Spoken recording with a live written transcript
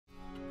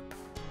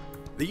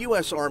The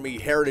U.S. Army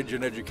Heritage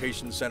and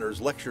Education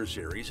Center's lecture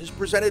series is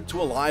presented to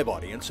a live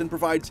audience and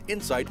provides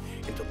insight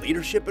into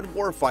leadership and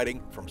warfighting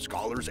from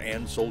scholars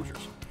and soldiers,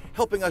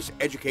 helping us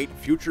educate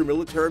future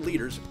military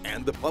leaders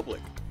and the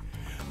public.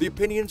 The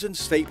opinions and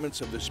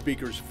statements of the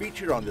speakers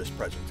featured on this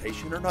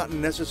presentation are not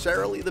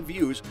necessarily the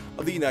views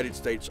of the United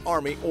States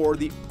Army or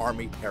the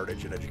Army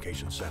Heritage and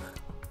Education Center.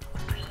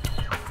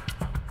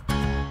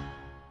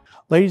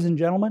 Ladies and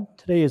gentlemen,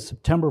 today is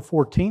September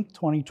 14th,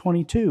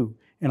 2022,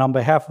 and on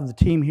behalf of the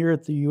team here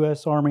at the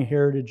U.S. Army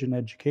Heritage and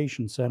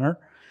Education Center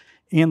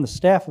and the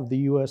staff of the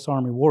U.S.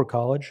 Army War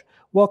College,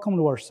 welcome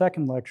to our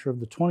second lecture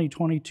of the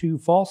 2022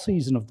 fall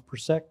season of the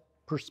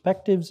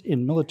Perspectives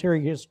in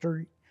Military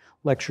History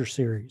lecture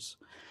series.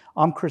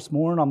 I'm Chris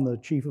Moore, and I'm the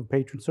Chief of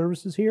Patron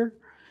Services here,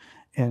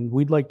 and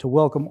we'd like to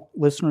welcome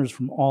listeners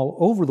from all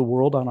over the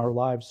world on our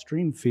live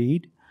stream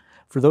feed.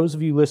 For those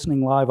of you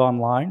listening live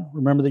online,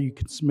 remember that you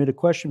can submit a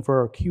question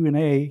for our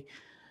Q&A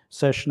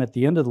session at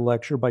the end of the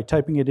lecture by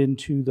typing it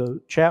into the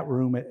chat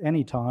room at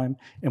any time,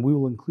 and we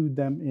will include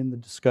them in the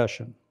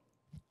discussion.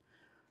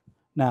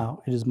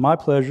 Now, it is my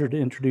pleasure to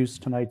introduce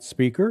tonight's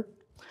speaker,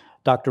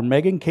 Dr.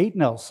 Megan Kate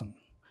Nelson.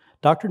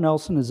 Dr.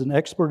 Nelson is an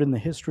expert in the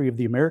history of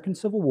the American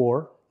Civil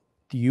War,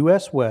 the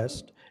U.S.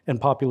 West, and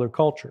popular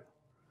culture.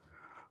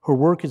 Her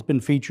work has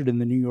been featured in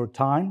the New York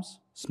Times,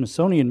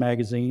 Smithsonian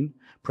Magazine,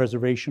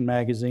 Preservation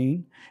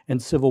Magazine,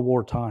 and Civil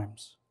War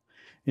Times.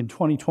 In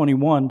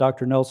 2021,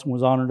 Dr. Nelson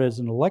was honored as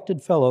an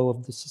elected fellow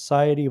of the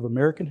Society of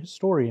American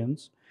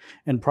Historians,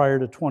 and prior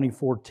to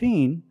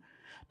 2014,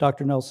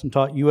 Dr. Nelson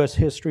taught U.S.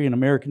 History and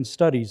American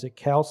Studies at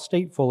Cal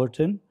State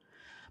Fullerton,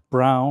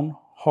 Brown,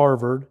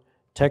 Harvard,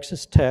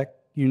 Texas Tech,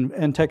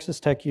 and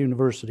Texas Tech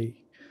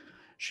University.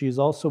 She has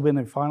also been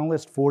a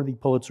finalist for the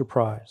Pulitzer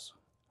Prize.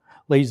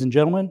 Ladies and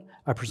gentlemen,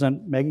 I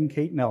present Megan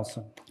Kate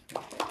Nelson.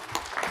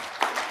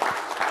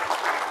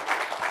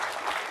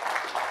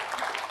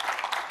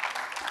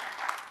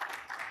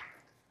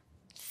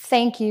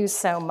 Thank you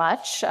so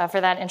much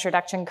for that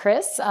introduction,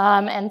 Chris.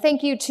 And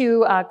thank you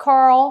to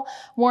Carl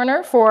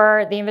Warner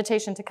for the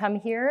invitation to come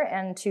here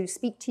and to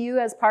speak to you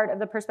as part of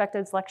the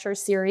Perspectives Lecture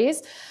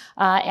Series,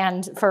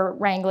 and for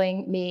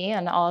wrangling me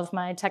and all of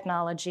my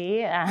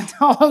technology and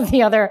all of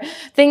the other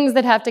things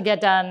that have to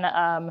get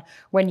done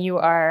when you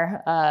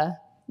are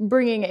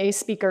bringing a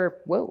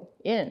speaker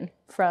in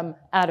from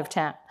out of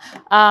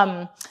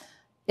town.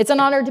 It's an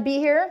honor to be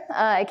here.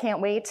 I can't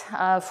wait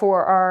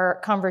for our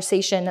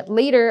conversation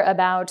later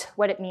about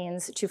what it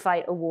means to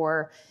fight a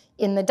war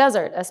in the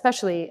desert,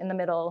 especially in the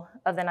middle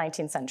of the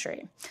 19th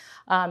century.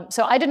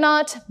 So I did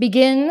not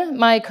begin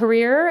my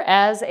career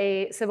as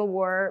a Civil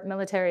War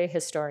military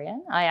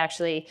historian. I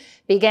actually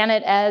began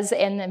it as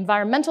an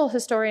environmental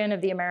historian of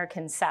the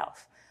American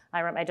South.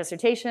 I wrote my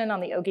dissertation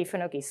on the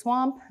Okefenokee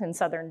Swamp in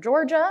southern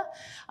Georgia,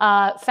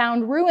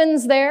 found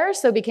ruins there,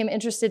 so became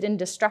interested in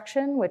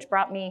destruction, which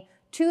brought me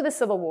to the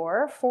Civil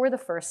War for the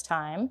first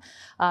time,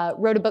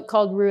 wrote a book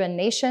called Ruined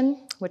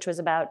Nation, which was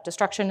about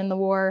destruction in the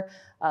war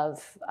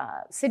of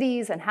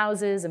cities and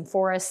houses and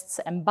forests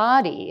and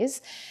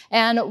bodies.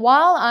 And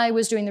while I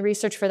was doing the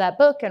research for that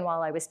book and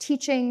while I was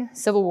teaching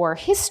Civil War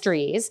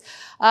histories,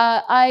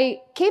 I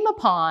came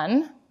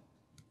upon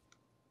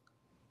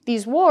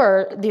these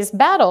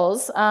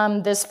battles,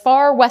 this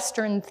far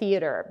western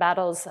theater,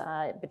 battles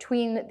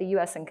between the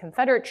US and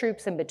Confederate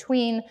troops and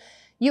between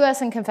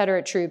US and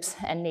Confederate troops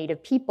and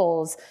Native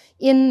peoples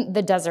in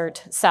the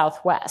desert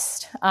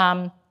Southwest.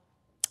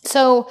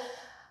 So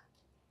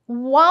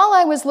while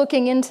I was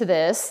looking into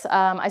this,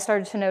 I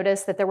started to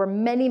notice that there were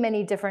many,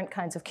 many different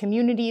kinds of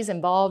communities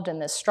involved in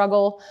this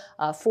struggle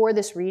for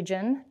this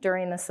region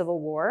during the Civil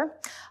War.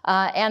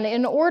 And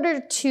in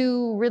order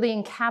to really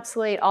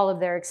encapsulate all of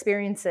their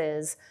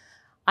experiences,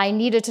 I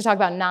needed to talk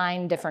about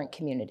 9 different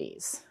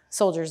communities: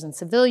 soldiers and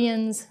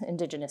civilians,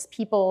 indigenous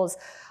peoples.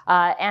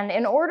 And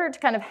in order to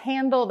kind of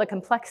handle the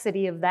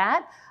complexity of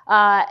that,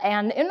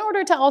 and in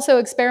order to also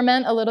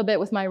experiment a little bit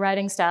with my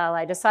writing style,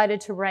 I decided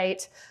to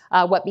write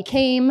what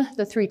became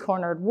the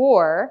Three-Cornered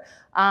War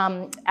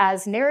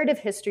as narrative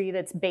history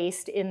that's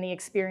based in the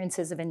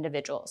experiences of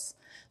individuals.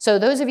 So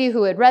those of you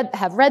who have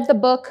read the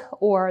book,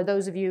 or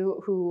those of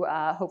you who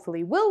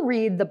hopefully will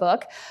read the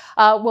book,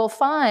 will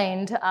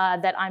find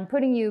that I'm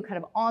putting you kind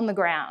of on the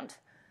ground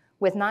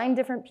with 9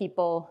 different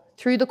people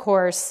through the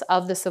course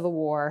of the Civil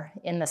War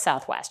in the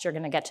Southwest. You're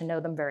going to get to know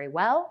them very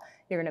well.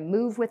 You're going to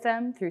move with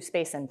them through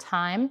space and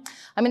time.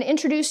 I'm going to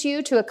introduce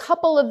you to a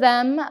couple of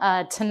them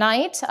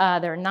tonight.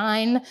 There are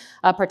 9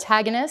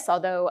 protagonists,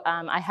 although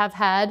I have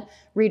had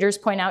readers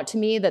point out to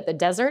me that the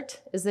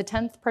desert is the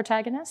 10th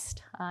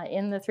protagonist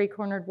in the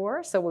Three-Cornered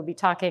War, so we'll be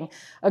talking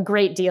a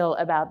great deal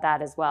about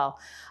that as well.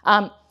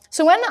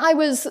 So when I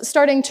was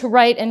starting to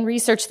write and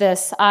research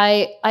this,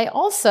 I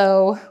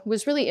also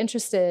was really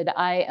interested.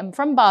 I am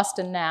from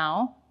Boston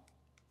now,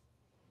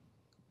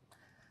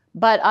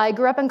 but I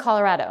grew up in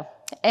Colorado.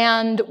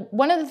 And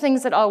one of the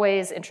things that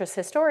always interests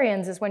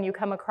historians is when you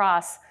come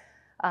across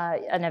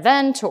an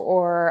event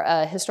or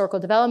a historical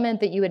development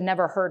that you had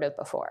never heard of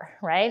before,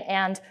 right?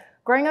 And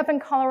growing up in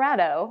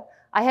Colorado,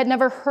 I had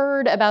never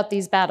heard about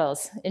these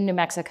battles in New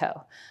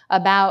Mexico,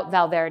 about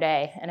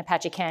Valverde and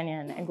Apache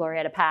Canyon and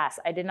Glorieta Pass.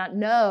 I did not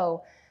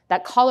know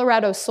that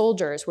Colorado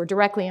soldiers were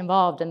directly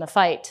involved in the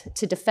fight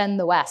to defend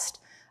the West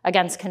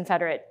against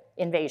Confederate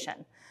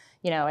invasion.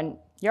 And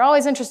you're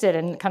always interested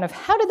in kind of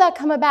how did that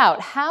come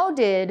about? How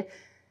did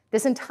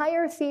this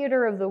entire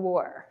theater of the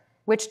war,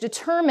 which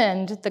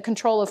determined the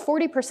control of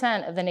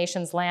 40% of the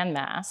nation's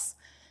landmass,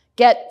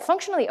 get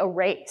functionally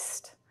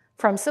erased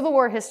from Civil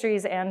War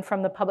histories and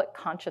from the public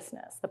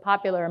consciousness, the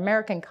popular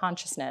American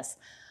consciousness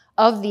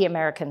of the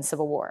American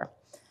Civil War?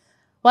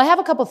 Well, I have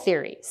a couple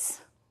theories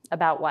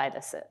about why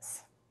this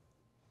is.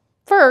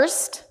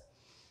 First,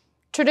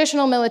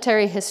 traditional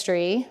military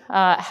history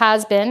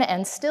has been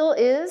and still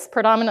is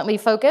predominantly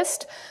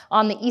focused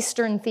on the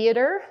Eastern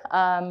Theater,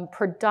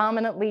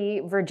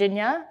 predominantly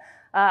Virginia.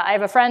 I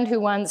have a friend who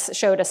once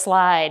showed a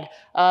slide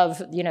of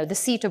the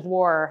seat of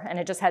war, and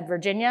it just had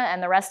Virginia,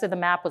 and the rest of the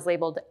map was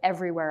labeled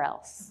everywhere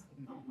else,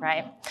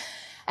 right?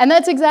 And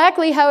that's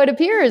exactly how it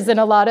appears in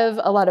a lot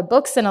of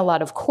books and a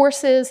lot of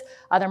courses.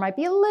 There might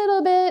be a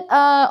little bit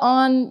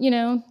on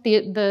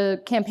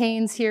the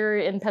campaigns here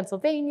in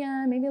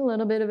Pennsylvania, maybe a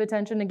little bit of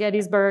attention to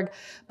Gettysburg,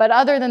 but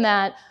other than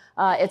that,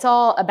 it's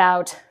all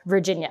about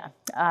Virginia.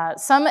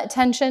 Some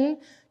attention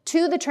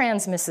to the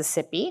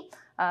Trans-Mississippi,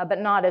 but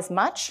not as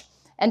much.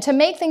 And to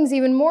make things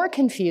even more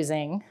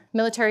confusing,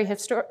 military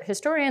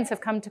historians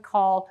have come to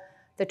call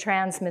the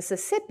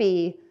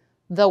Trans-Mississippi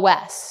the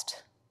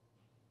West,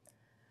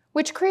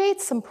 which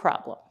creates some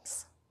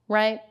problems,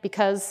 right?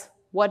 Because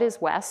what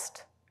is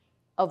west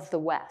of the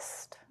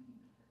West?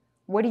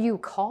 What do you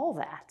call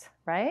that,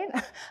 right?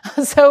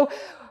 So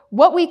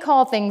what we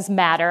call things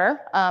matter.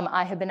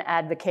 I have been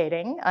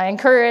advocating. I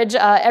encourage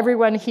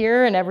everyone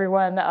here and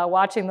everyone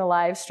watching the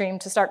live stream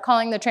to start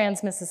calling the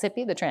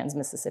Trans-Mississippi the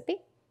Trans-Mississippi,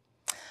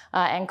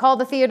 and call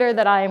the theater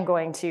that I am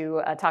going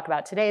to talk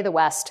about today the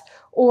West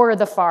or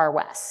the Far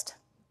West.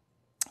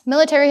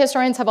 Military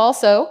historians have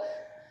also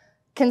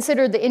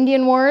considered the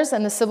Indian Wars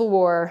and the Civil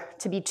War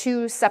to be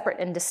two separate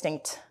and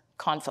distinct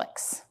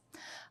conflicts.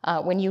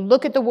 When you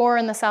look at the war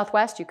in the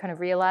Southwest, you kind of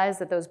realize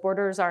that those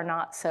borders are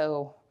not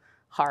so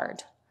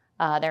hard.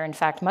 They're in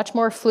fact much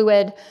more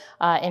fluid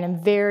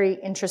in very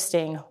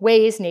interesting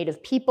ways.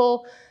 Native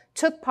people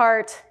took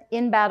part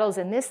in battles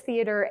in this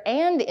theater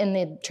and in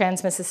the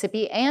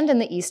Trans-Mississippi and in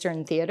the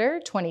Eastern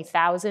Theater.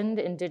 20,000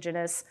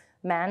 indigenous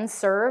men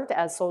served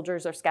as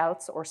soldiers or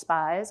scouts or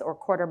spies or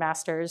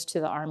quartermasters to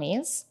the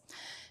armies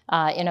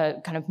in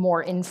a kind of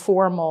more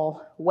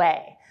informal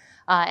way.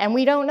 And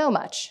we don't know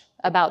much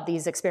about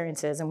these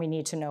experiences, and we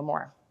need to know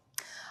more.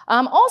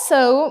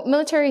 Also,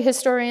 military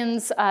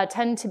historians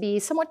tend to be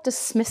somewhat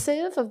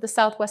dismissive of the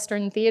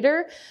Southwestern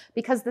theater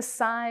because the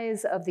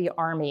size of the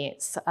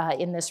armies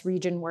in this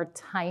region were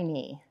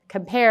tiny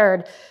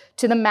compared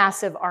to the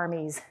massive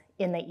armies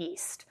in the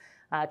East.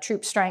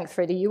 Troop strength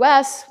for the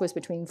US was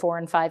between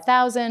 4,000 and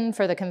 5,000.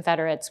 For the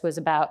Confederates was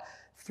about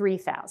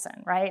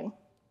 3,000, right?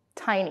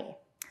 Tiny.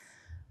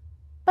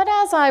 But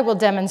as I will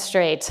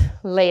demonstrate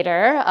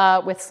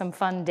later with some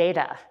fun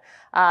data,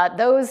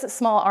 those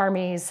small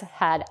armies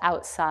had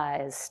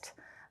outsized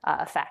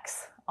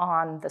effects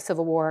on the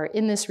Civil War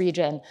in this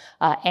region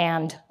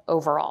and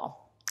overall.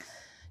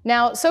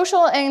 Now,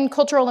 social and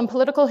cultural and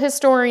political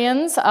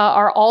historians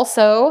are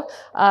also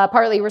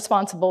partly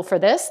responsible for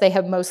this. They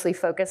have mostly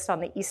focused on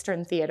the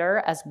Eastern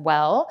Theater as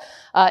well.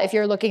 If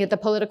you're looking at the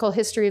political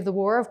history of the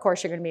war, of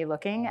course, you're going to be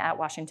looking at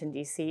Washington,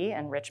 D.C.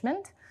 and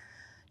Richmond,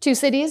 two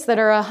cities that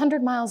are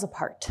 100 miles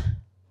apart,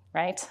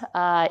 right,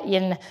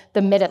 in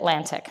the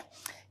mid-Atlantic.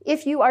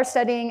 If you are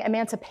studying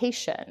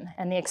emancipation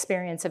and the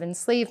experience of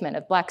enslavement,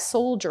 of Black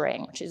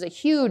soldiering, which is a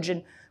huge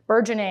and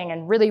burgeoning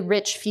and really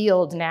rich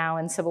field now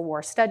in Civil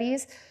War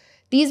studies,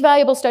 these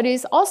valuable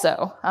studies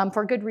also,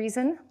 for good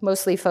reason,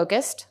 mostly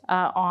focused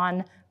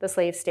on the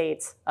slave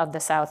states of the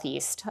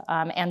Southeast,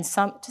 and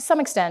to some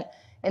extent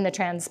in the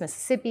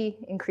Trans-Mississippi,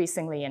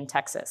 increasingly in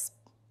Texas.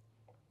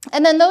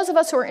 And then those of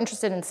us who are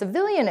interested in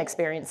civilian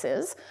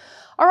experiences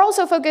are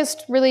also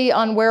focused really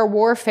on where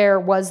warfare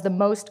was the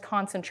most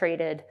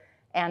concentrated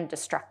and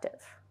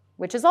destructive,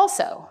 which is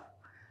also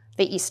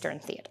the Eastern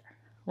Theater,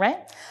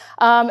 right?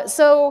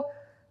 So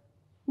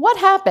what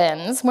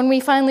happens when we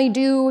finally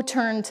do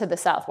turn to the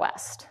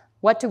Southwest?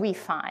 What do we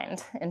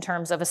find in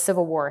terms of a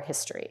Civil War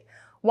history?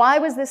 Why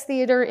was this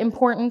theater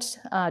important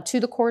to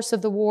the course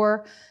of the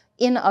war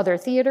in other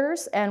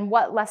theaters, and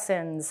what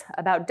lessons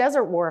about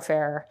desert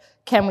warfare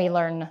can we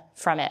learn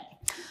from it?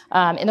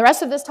 In the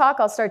rest of this talk,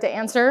 I'll start to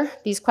answer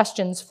these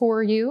questions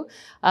for you,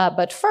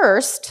 but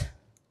first,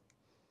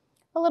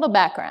 a little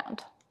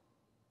background.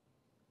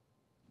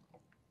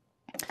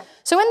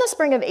 So in the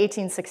spring of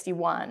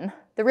 1861,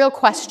 the real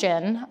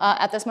question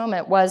at this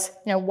moment was,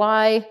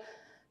 why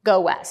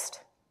go west?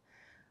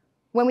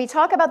 When we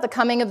talk about the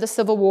coming of the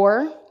Civil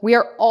War, we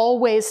are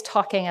always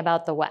talking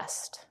about the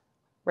West.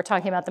 We're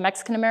talking about the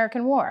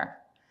Mexican-American War,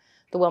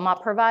 the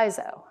Wilmot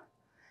Proviso,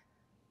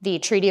 the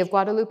Treaty of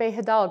Guadalupe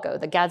Hidalgo,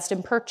 the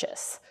Gadsden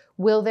Purchase.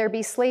 Will there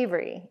be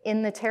slavery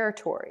in the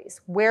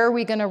territories? Where are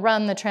we going to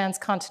run the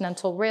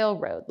transcontinental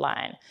railroad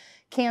line?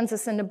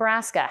 Kansas and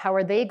Nebraska, how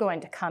are they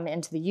going to come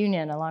into the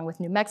Union along with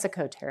New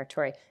Mexico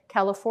territory?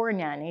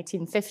 California in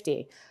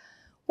 1850.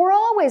 We're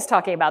always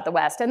talking about the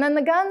West, and then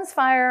the guns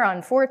fire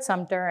on Fort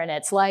Sumter, and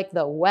it's like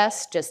the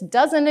West just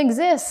doesn't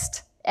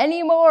exist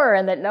anymore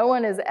and that no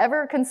one is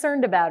ever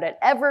concerned about it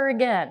ever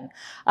again.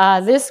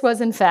 This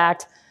was, in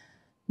fact,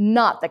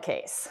 not the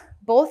case.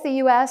 Both the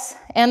US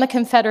and the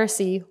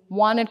Confederacy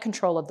wanted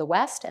control of the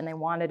West, and they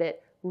wanted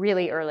it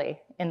really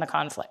early in the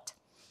conflict.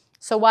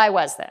 So why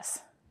was this?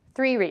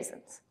 3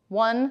 reasons.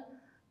 1,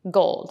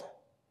 gold.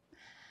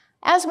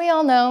 As we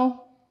all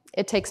know,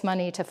 it takes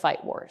money to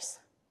fight wars,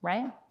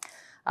 right?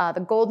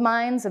 The gold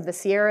mines of the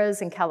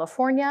Sierras in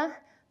California,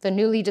 the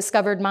newly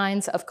discovered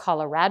mines of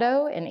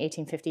Colorado in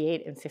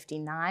 1858 and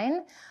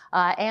 59,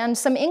 and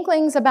some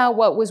inklings about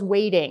what was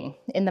waiting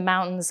in the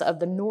mountains of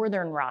the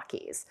northern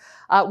Rockies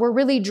were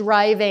really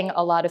driving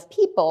a lot of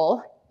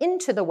people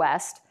into the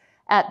West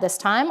at this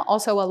time.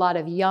 Also a lot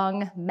of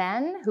young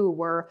men who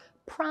were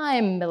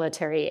prime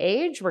military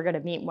age. We're going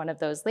to meet one of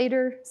those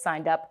later,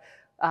 signed up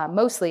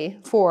mostly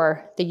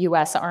for the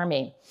US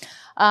Army.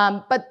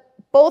 But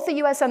both the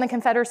US and the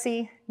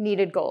Confederacy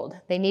needed gold.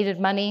 They needed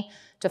money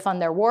to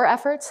fund their war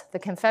efforts. The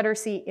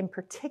Confederacy in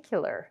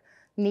particular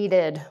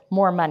needed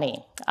more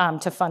money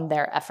to fund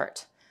their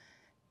effort.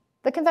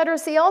 The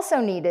Confederacy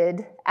also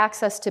needed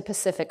access to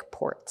Pacific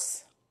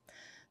ports.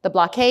 The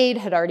blockade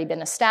had already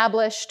been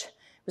established.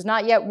 It was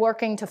not yet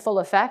working to full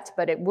effect,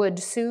 but it would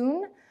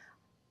soon.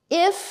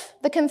 If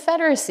the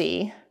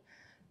Confederacy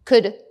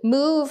could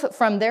move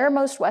from their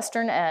most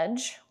western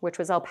edge, which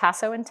was El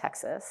Paso in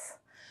Texas,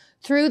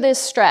 through this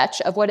stretch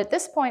of what at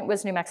this point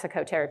was New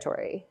Mexico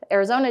territory.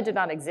 Arizona did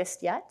not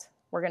exist yet.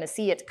 We're going to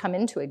see it come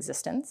into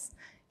existence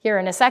here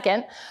in a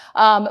second.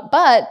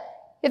 But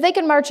if they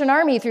could march an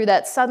army through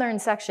that southern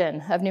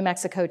section of New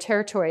Mexico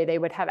territory, they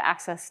would have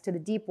access to the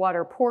deep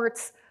water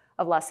ports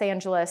of Los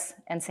Angeles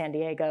and San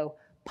Diego,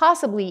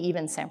 possibly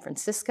even San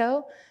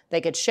Francisco. They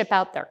could ship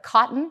out their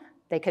cotton.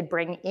 They could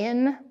bring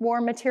in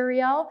war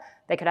material.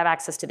 They could have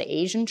access to the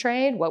Asian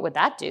trade. What would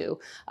that do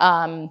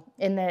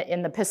in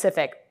the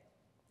Pacific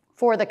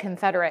for the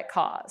Confederate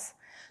cause?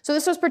 So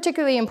this was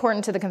particularly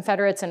important to the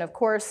Confederates, and of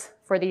course,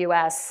 for the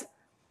US,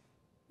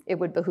 it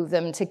would behoove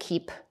them to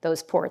keep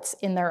those ports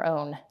in their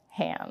own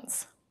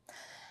hands.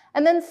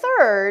 And then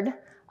third,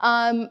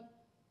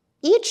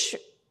 each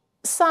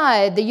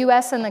side, the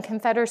US and the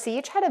Confederacy,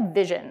 each had a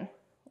vision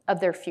of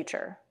their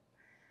future,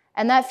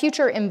 and that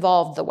future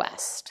involved the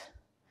West.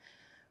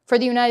 For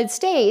the United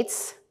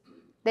States,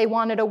 they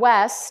wanted a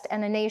West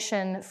and a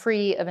nation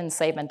free of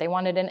enslavement. They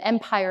wanted an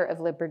empire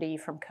of liberty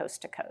from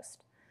coast to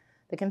coast.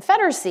 The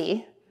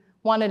Confederacy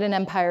wanted an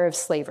empire of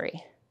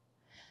slavery.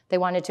 They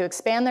wanted to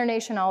expand their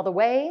nation all the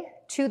way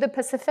to the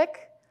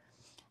Pacific,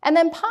 and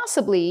then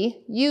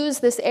possibly use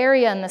this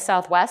area in the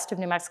southwest of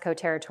New Mexico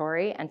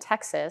territory and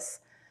Texas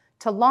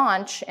to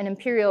launch an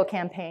imperial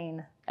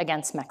campaign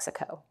against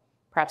Mexico,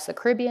 perhaps the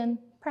Caribbean,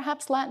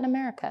 perhaps Latin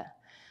America.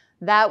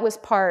 That was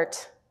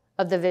part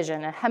of the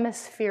vision, a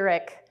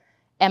hemispheric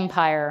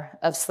empire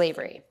of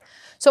slavery.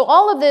 So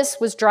all of this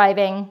was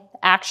driving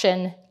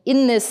action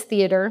in this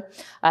theater.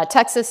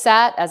 Texas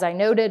sat, as I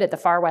noted, at the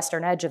far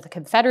western edge of the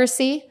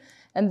Confederacy,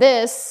 and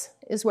this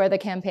is where the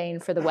campaign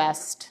for the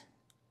West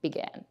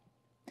began.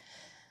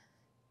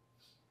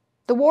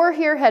 The war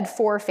here had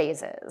 4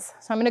 phases.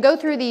 So I'm going to go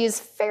through these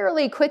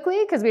fairly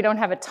quickly because we don't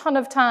have a ton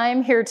of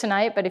time here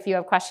tonight, but if you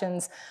have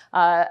questions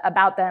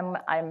about them,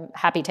 I'm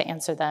happy to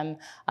answer them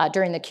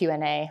during the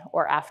Q&A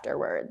or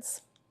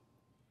afterwards.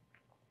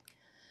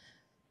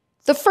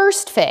 The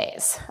first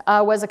phase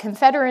was a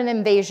Confederate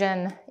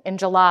invasion in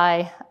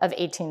July of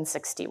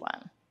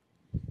 1861.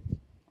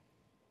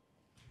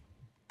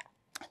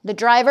 The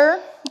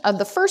driver of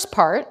the first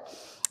part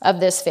of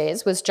this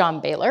phase was John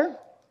Baylor,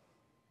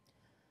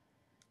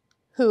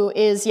 who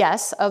is,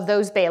 yes, of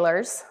those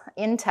Baylors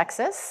in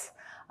Texas.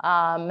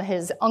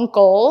 His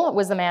uncle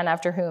was the man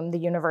after whom the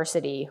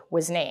university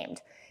was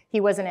named.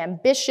 He was an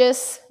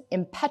ambitious,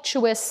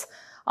 impetuous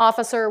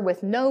officer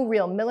with no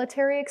real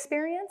military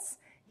experience.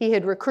 He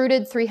had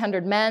recruited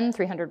 300 men,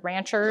 300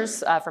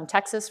 ranchers from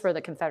Texas for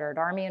the Confederate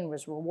Army and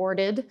was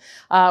rewarded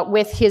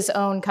with his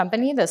own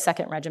company, the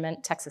 2nd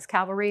Regiment Texas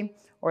Cavalry,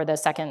 or the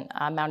 2nd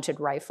Mounted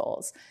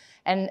Rifles.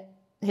 And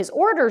his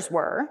orders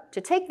were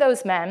to take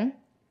those men,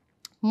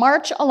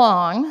 march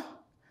along,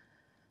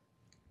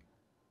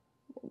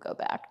 we'll go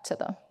back to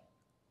the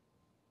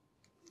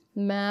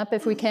map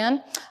if we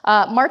can,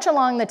 march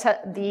along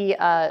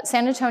the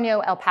San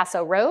Antonio-El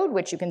Paso Road,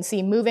 which you can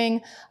see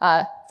moving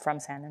from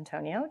San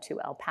Antonio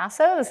to El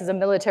Paso. This is a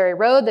military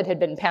road that had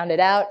been pounded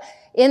out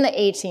in the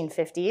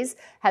 1850s,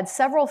 had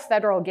several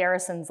federal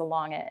garrisons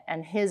along it,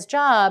 and his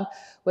job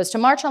was to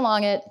march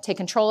along it, take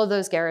control of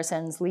those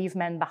garrisons, leave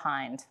men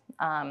behind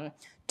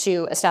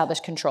to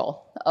establish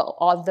control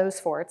of those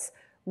forts,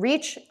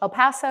 reach El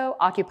Paso,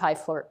 occupy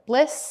Fort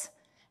Bliss,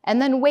 and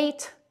then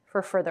wait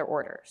for further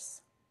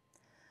orders.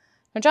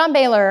 Now, John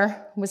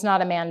Baylor was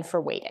not a man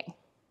for waiting.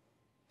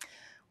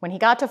 When he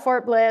got to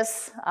Fort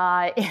Bliss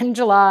in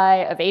July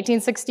of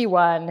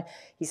 1861,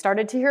 he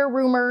started to hear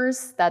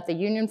rumors that the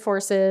Union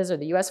forces or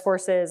the US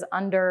forces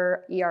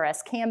under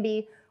ERS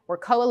Canby were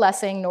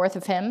coalescing north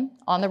of him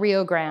on the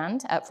Rio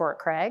Grande at Fort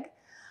Craig.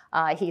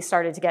 He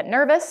started to get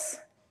nervous,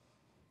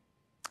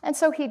 and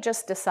so he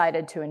just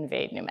decided to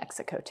invade New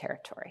Mexico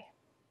territory.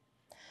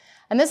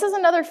 And this is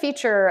another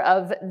feature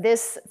of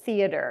this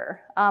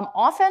theater.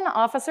 Often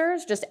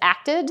officers just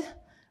acted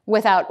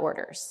without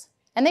orders,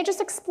 and they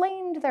just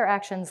explained their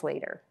actions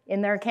later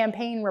in their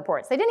campaign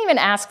reports. They didn't even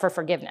ask for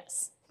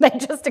forgiveness. They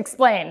just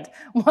explained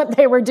what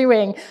they were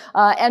doing,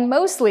 and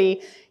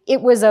mostly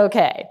it was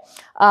okay.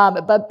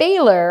 But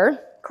Baylor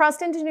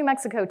crossed into New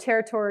Mexico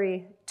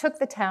territory, took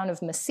the town of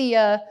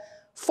Mesilla,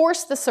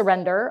 forced the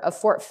surrender of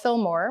Fort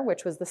Fillmore,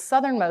 which was the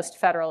southernmost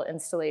federal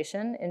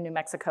installation in New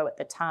Mexico at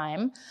the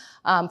time.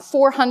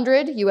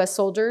 400 US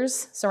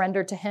soldiers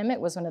surrendered to him. It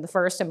was one of the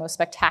first and most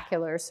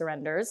spectacular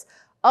surrenders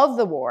of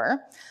the war.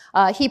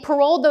 He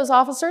paroled those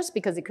officers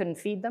because he couldn't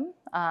feed them,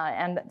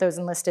 and those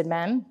enlisted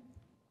men,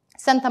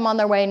 sent them on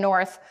their way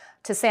north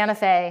to Santa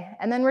Fe,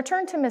 and then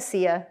returned to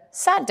Mesilla,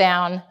 sat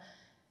down,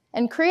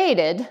 and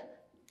created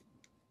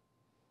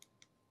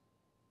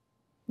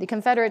the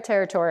Confederate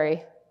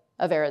territory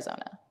of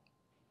Arizona,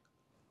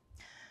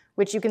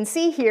 which you can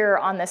see here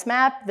on this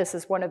map. This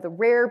is one of the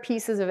rare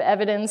pieces of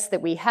evidence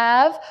that we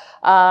have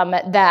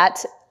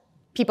that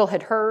people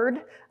had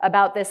heard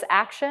about this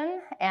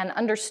action and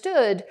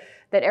understood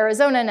that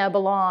Arizona now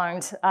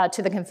belonged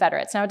to the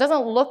Confederates. Now, it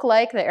doesn't look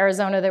like the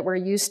Arizona that we're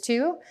used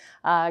to.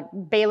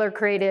 Baylor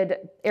created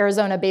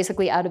Arizona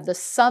basically out of the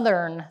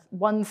southern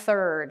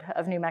 1/3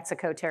 of New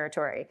Mexico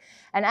territory.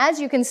 And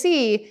as you can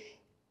see,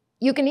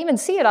 you can even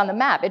see it on the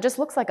map. It just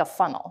looks like a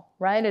funnel,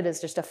 right? It is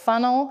just a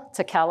funnel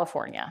to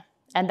California.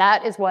 And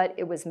that is what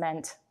it was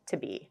meant to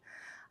be.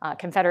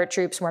 Confederate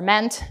troops were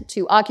meant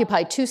to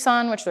occupy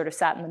Tucson, which sort of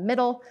sat in the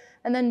middle,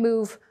 and then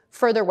move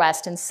further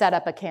west and set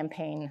up a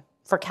campaign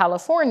for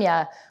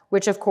California,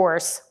 which of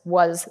course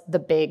was the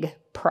big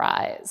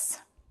prize.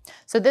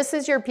 So this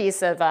is your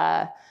piece of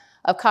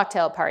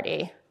cocktail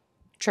party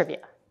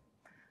trivia.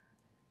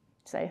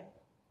 Say,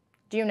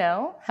 do you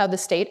know how the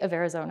state of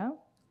Arizona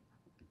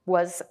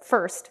was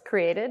first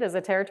created as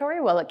a territory?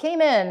 Well, it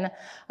came in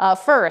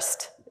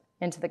first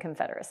into the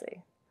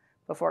Confederacy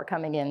before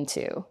coming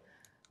into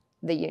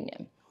the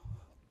Union.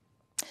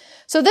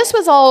 So this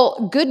was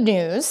all good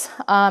news,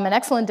 an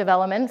excellent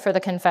development for the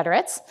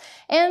Confederates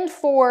and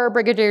for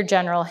Brigadier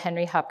General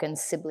Henry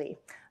Hopkins Sibley,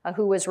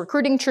 who was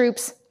recruiting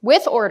troops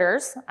with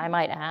orders, I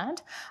might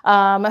add,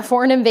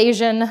 for an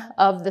invasion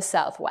of the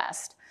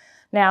Southwest.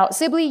 Now,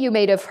 Sibley you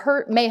may have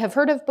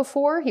heard of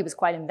before. He was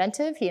quite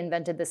inventive. He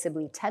invented the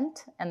Sibley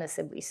tent and the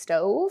Sibley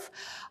stove.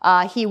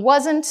 He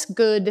wasn't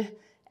good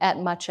at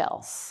much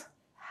else,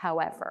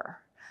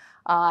 however.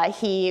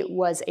 He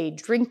was a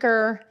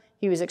drinker.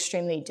 He was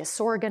extremely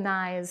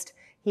disorganized.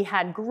 He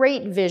had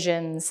great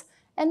visions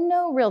and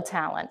no real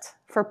talent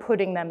for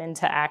putting them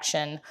into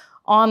action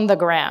on the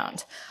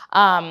ground.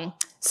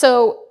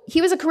 So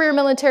he was a career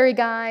military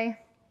guy.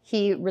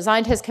 He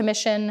resigned his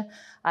commission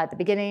at the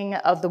beginning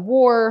of the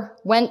war,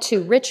 went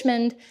to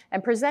Richmond,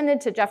 and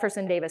presented to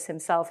Jefferson Davis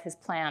himself his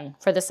plan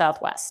for the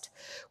Southwest,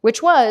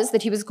 which was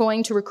that he was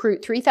going to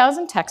recruit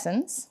 3,000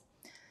 Texans,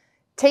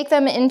 take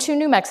them into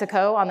New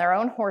Mexico on their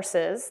own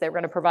horses. They were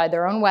going to provide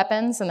their own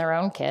weapons and their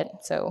own kit,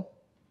 so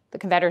the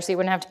Confederacy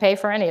wouldn't have to pay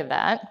for any of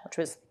that, which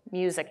was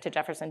music to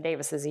Jefferson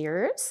Davis's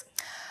ears.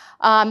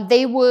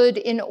 They would,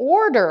 in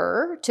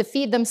order to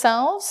feed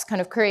themselves,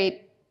 kind of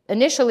create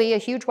initially a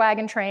huge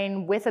wagon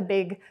train with a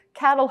big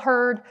cattle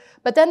herd,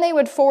 but then they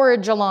would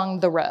forage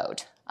along the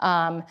road.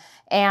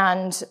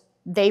 And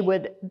they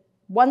would,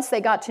 once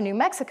they got to New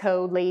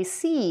Mexico, lay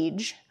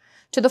siege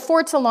to the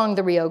forts along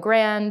the Rio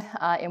Grande,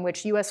 in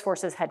which US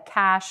forces had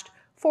cached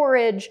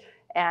forage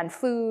and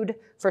food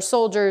for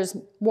soldiers,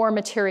 war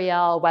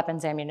material,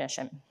 weapons,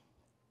 ammunition.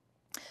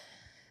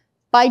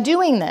 By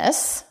doing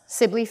this,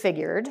 Sibley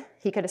figured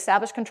he could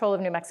establish control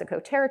of New Mexico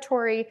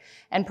territory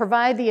and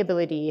provide the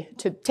ability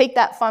to take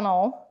that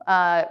funnel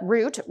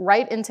route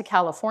right into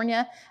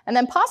California, and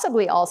then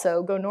possibly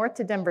also go north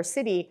to Denver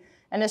City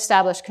and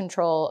establish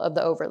control of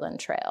the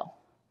Overland Trail,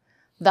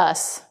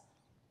 thus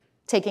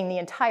taking the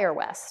entire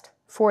West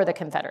for the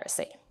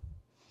Confederacy.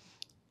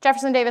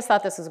 Jefferson Davis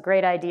thought this was a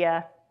great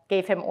idea,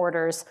 gave him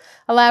orders,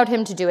 allowed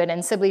him to do it,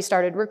 and Sibley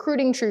started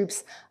recruiting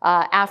troops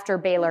after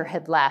Baylor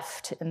had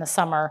left in the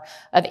summer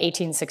of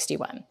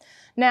 1861.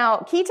 Now,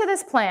 key to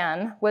this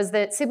plan was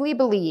that Sibley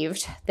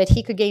believed that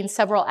he could gain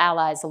several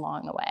allies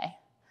along the way.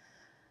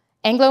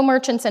 Anglo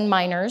merchants and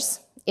miners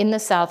in the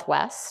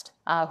Southwest,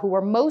 who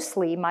were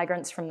mostly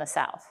migrants from the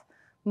South,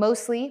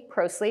 mostly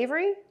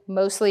pro-slavery,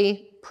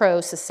 mostly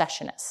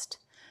pro-secessionist.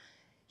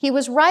 He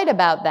was right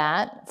about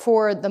that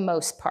for the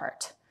most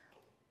part.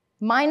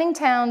 Mining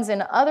towns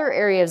in other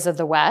areas of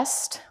the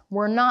West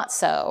were not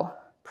so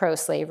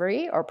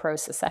pro-slavery or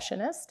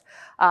pro-secessionist.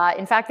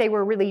 In fact, they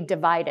were really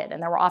divided, and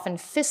there were often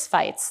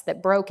fistfights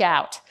that broke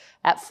out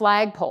at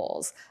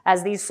flagpoles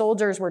as these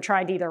soldiers were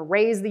trying to either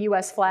raise the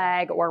US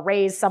flag or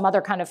raise some other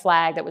kind of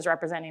flag that was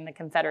representing the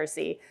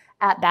Confederacy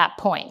at that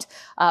point.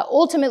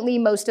 Ultimately,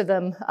 most of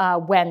them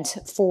went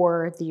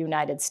for the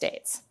United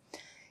States.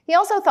 He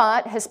also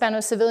thought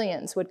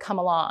Hispano-civilians would come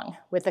along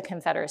with the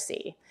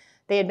Confederacy.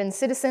 They had been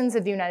citizens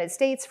of the United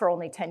States for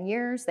only 10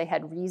 years. They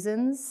had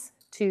reasons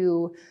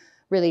to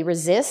really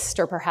resist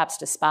or perhaps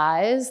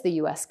despise the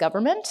US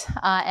government.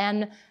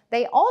 And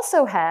they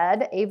also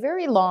had a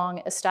very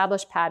long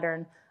established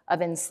pattern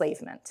of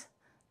enslavement.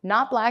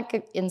 Not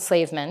Black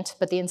enslavement,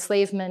 but the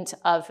enslavement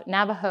of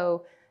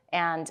Navajo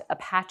and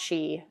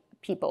Apache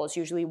peoples,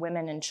 usually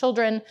women and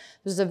children.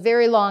 There's a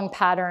very long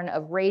pattern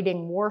of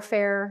raiding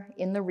warfare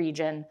in the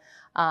region.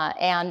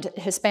 And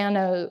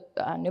Hispano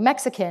New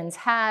Mexicans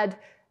had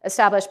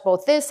established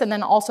both this and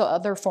then also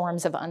other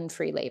forms of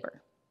unfree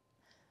labor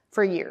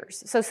for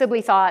years. So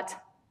Sibley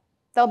thought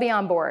they'll be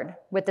on board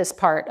with this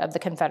part of the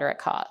Confederate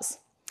cause.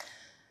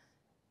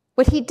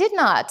 What he did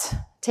not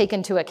take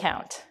into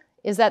account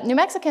is that New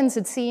Mexicans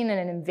had seen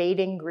an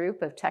invading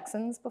group of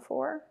Texans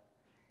before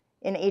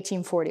in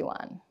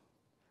 1841,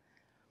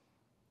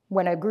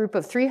 when a group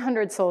of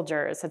 300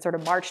 soldiers had sort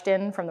of marched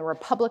in from the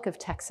Republic of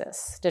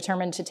Texas,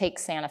 determined to take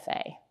Santa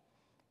Fe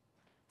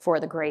for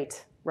the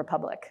Great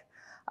Republic.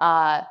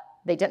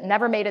 They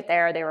never made it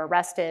there. They were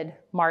arrested,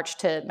 marched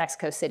to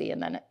Mexico City,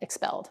 and then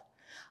expelled.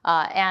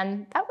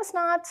 And that was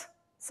not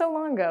so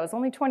long ago. It was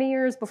only 20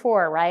 years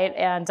before, right?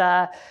 And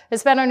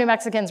Hispano New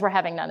Mexicans were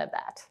having none of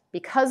that.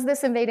 Because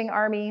this invading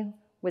army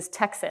was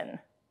Texan,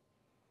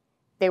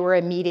 they were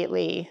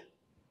immediately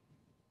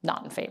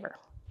not in favor.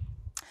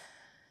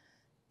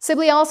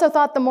 Sibley also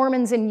thought the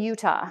Mormons in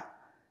Utah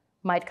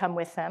might come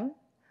with them.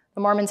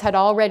 The Mormons had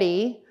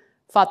already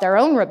fought their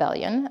own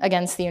rebellion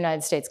against the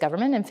United States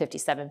government in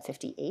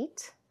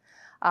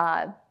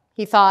 57-58.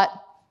 He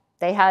thought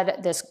they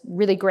had this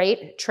really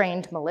great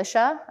trained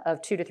militia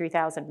of 2,000 to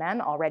 3,000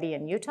 men already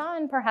in Utah,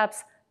 and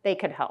perhaps they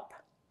could help.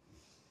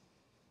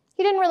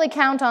 He didn't really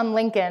count on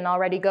Lincoln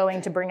already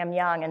going to Brigham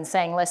Young and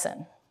saying,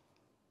 listen,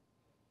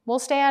 we'll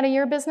stay out of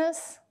your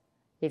business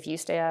if you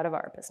stay out of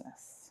our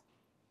business.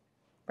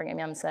 Brigham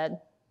Young said,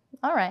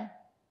 all right.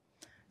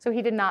 So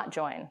he did not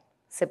join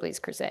Sibley's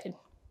crusade.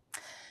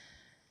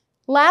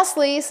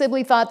 Lastly,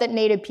 Sibley thought that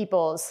Native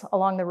peoples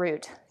along the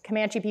route,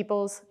 Comanche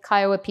peoples,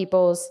 Kiowa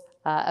peoples,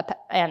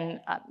 and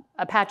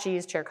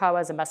Apaches,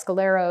 Chiricahuas, and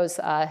Mescaleros,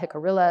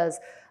 Jicarillas,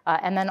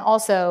 and then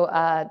also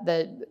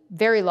the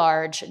very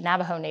large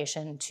Navajo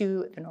Nation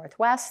to the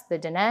northwest, the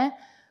Dene,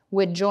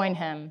 would join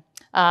him.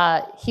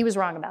 He was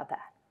wrong about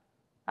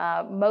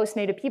that. Most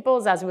Native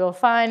peoples, as we will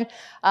find,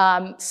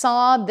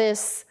 saw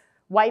this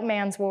white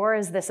man's war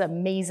as this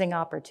amazing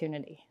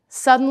opportunity.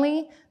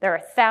 Suddenly, there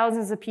are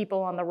thousands of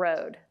people on the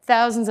road,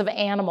 thousands of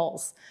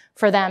animals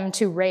for them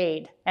to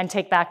raid and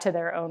take back to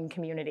their own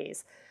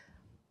communities.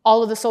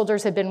 All of the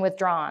soldiers had been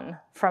withdrawn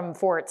from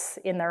forts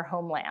in their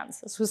homelands.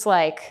 This was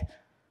like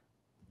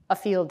a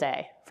field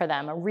day for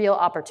them, a real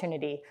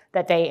opportunity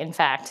that they, in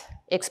fact,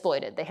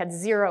 exploited. They had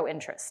zero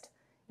interest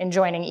in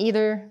joining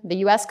either the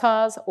US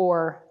cause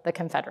or the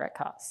Confederate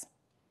cause.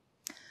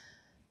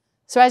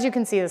 So as you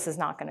can see, this is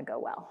not going to go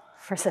well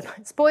for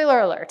Sibley. Spoiler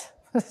alert,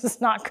 this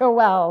does not go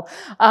well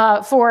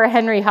for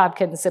Henry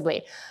Hopkins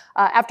Sibley.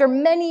 After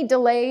many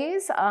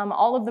delays,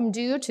 all of them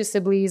due to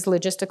Sibley's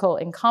logistical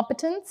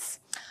incompetence,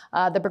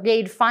 the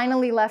brigade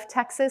finally left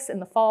Texas in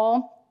the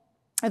fall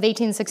of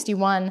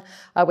 1861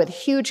 with a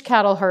huge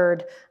cattle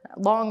herd,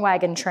 long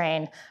wagon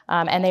train,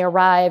 and they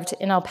arrived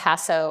in El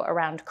Paso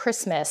around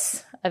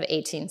Christmas of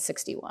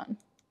 1861.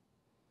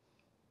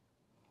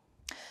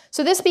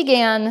 So this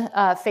began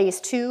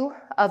phase 2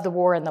 of the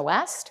war in the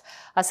West.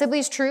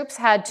 Sibley's troops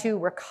had to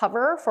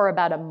recover for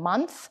about a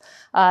month.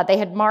 They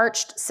had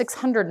marched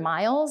 600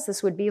 miles.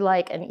 This would be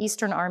like an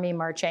Eastern Army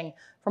marching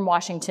from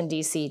Washington,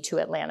 D.C. to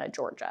Atlanta,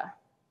 Georgia,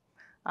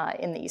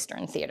 in the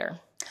Eastern Theater.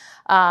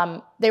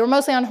 They were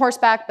mostly on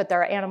horseback, but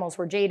their animals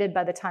were jaded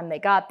by the time they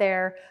got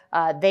there.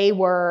 They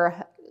were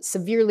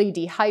severely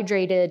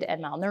dehydrated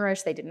and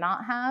malnourished. They did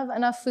not have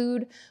enough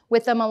food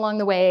with them along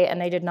the way,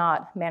 and they did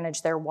not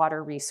manage their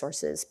water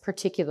resources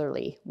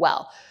particularly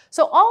well.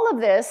 So all of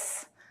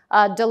this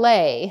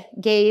delay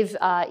gave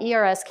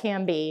ERS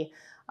Canby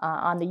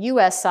on the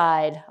US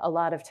side a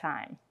lot of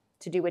time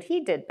to do what he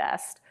did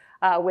best,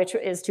 which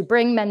is to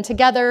bring men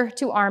together,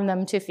 to arm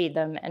them, to feed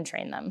them, and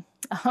train them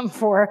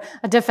for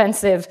a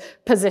defensive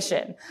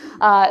position.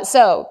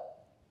 So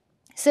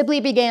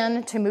Sibley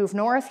began to move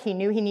north. He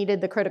knew he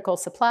needed the critical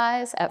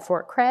supplies at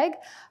Fort Craig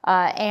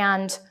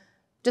and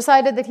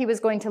decided that he was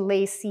going to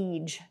lay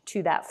siege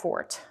to that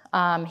fort.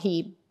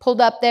 He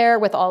pulled up there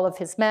with all of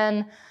his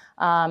men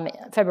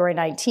February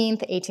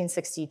 19th,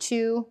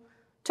 1862,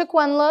 took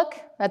one look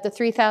at the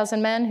 3,000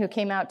 men who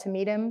came out to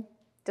meet him,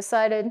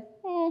 decided,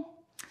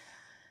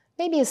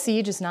 maybe a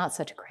siege is not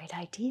such a great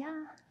idea.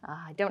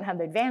 I don't have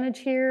the advantage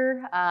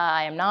here.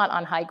 I am not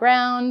on high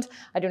ground.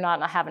 I do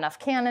not have enough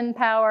cannon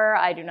power.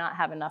 I do not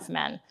have enough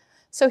men.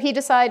 So he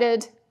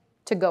decided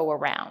to go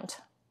around,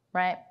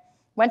 right?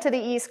 Went to the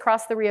east,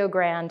 crossed the Rio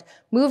Grande,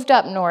 moved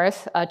up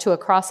north to a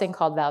crossing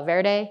called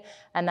Valverde,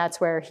 and that's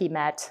where he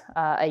met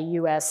a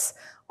US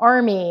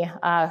Army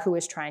who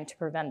was trying to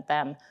prevent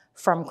them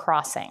from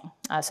crossing.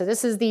 So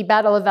this is the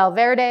Battle of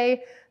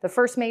Valverde, the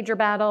first major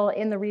battle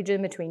in the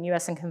region between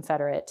US and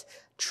Confederate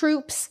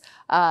troops.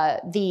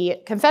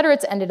 The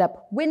Confederates ended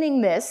up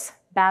winning this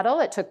battle.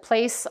 It took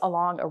place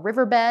along a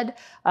riverbed,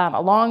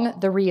 along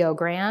the Rio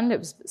Grande. It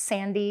was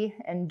sandy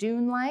and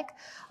dune-like.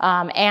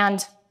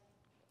 And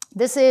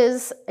this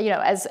is,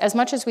 as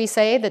much as we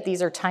say that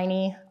these are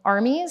tiny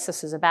armies,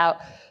 this is about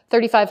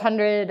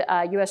 3,500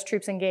 US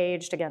troops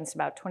engaged against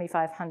about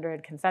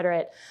 2,500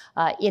 Confederate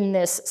in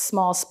this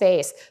small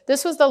space.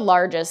 This was the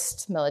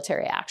largest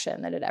military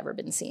action that had ever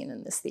been seen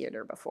in this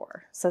theater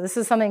before. So this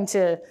is something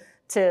to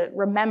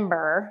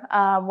remember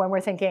when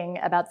we're thinking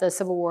about the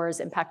Civil War's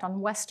impact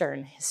on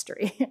Western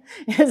history,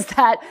 is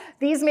that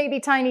these may be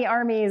tiny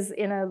armies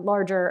in a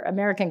larger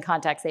American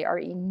context. They are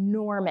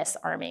enormous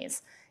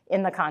armies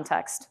in the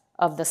context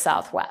of the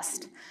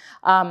Southwest.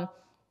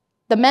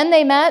 The men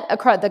they met,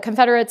 the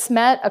Confederates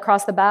met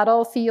across the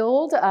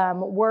battlefield,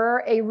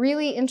 were a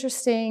really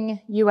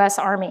interesting US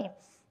Army.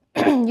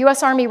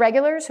 US Army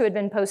regulars who had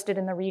been posted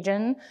in the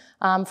region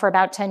for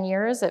about 10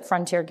 years at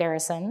frontier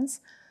garrisons.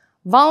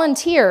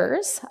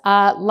 Volunteers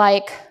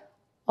like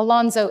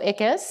Alonzo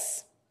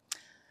Ickes,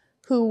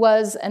 who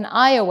was an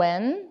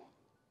Iowan,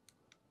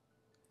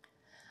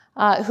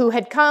 who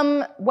had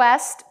come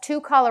west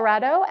to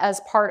Colorado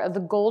as part of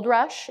the gold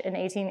rush in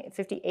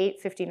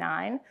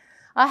 1858-59,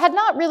 had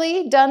not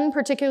really done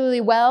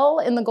particularly well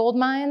in the gold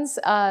mines,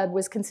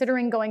 was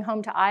considering going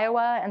home to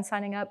Iowa and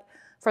signing up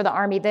for the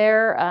Army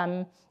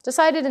there,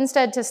 decided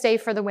instead to stay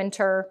for the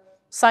winter,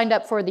 signed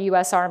up for the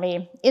US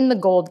Army in the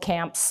gold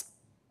camps,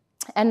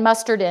 and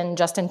mustered in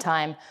just in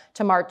time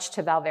to march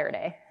to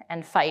Valverde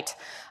and fight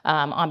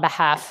on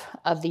behalf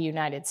of the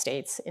United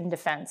States in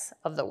defense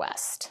of the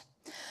West.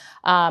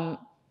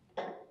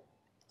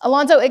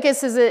 Alonzo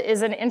Ickes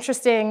is an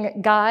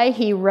interesting guy.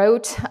 He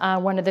wrote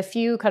one of the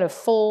few kind of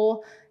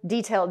full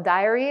detailed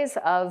diaries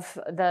of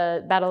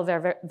the Battle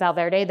of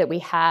Valverde that we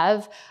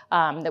have,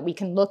 that we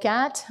can look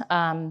at.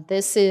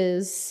 This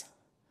is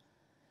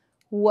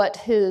what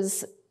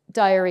his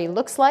diary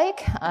looks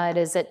like. It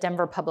is at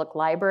Denver Public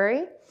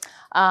Library.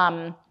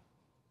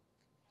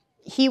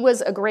 He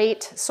was a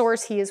great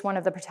source. He is one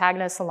of the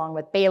protagonists, along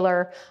with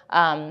Baylor,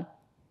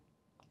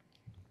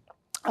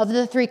 of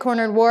the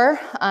Three-Cornered War.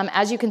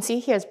 As you can see,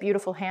 he has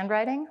beautiful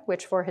handwriting,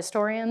 which for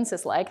historians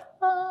is like,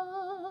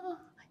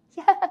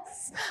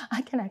 yes,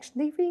 I can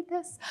actually read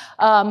this.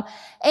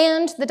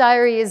 And the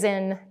diary is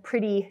in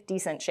pretty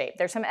decent shape.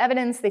 There's some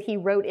evidence that he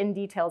wrote in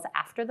details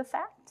after the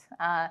fact,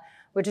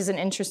 which is an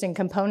interesting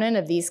component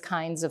of these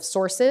kinds of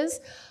sources.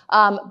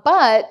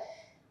 But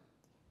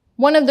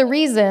one of the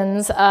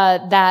reasons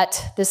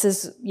that this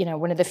is,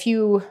 one of the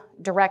few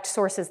direct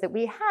sources that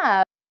we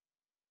have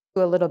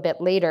a little bit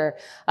later,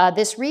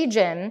 this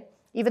region,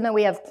 even though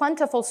we have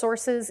plentiful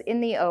sources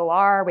in the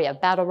OR, we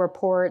have battle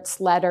reports,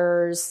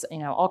 letters,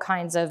 all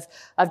kinds of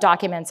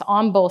documents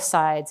on both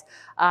sides.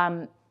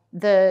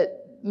 The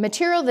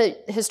material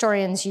that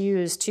historians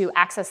use to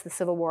access the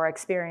Civil War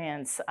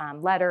experience,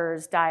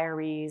 letters,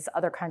 diaries,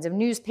 other kinds of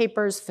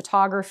newspapers,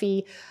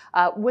 photography,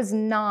 was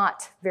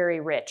not very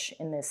rich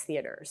in this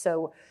theater.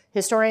 So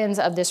historians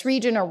of this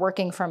region are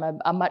working from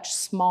a much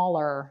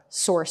smaller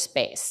source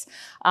base.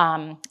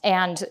 And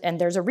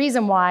there's a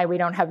reason why we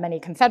don't have many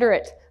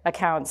Confederate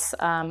accounts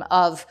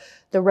of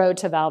the road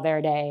to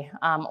Valverde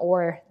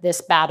or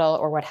this battle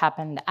or what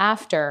happened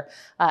after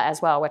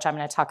as well, which I'm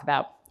going to talk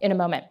about in a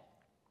moment.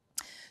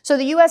 So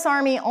the US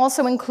Army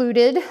also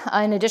included,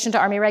 in addition to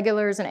Army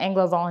regulars and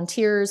Anglo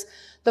volunteers,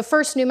 the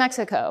 1st New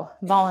Mexico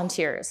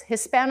volunteers,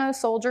 Hispano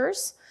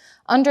soldiers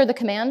under the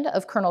command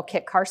of Colonel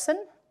Kit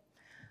Carson,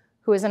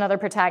 who is another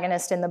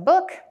protagonist in the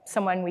book,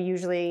 someone we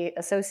usually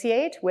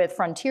associate with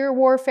frontier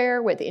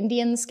warfare, with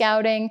Indian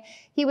scouting.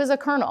 He was a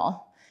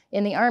colonel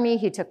in the Army.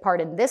 He took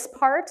part in this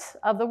part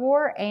of the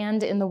war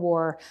and in the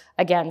war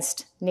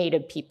against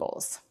Native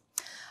peoples.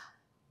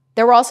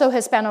 There were also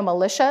Hispano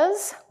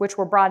militias, which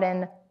were brought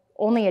in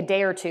only a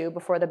day or two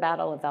before the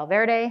Battle of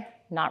Valverde,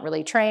 not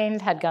really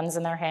trained, had guns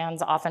in their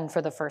hands, often for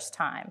the first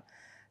time.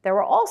 There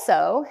were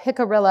also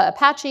Jicarilla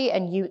Apache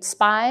and Ute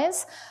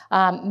spies,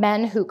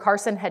 men who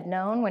Carson had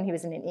known when he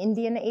was an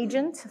Indian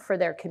agent for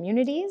their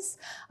communities,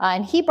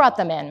 and he brought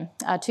them in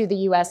to the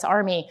US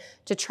Army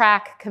to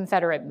track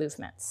Confederate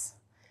movements.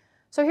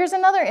 So here's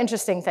another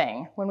interesting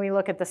thing when we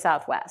look at the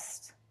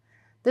Southwest.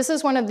 This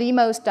is one of the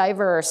most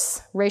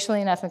diverse,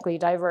 racially and ethnically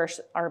diverse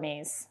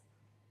armies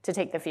to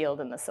take the field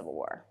in the Civil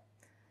War.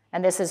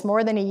 And this is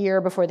more than a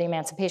year before the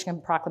Emancipation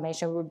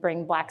Proclamation would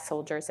bring Black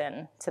soldiers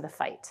in to the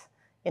fight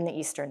in the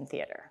Eastern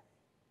Theater.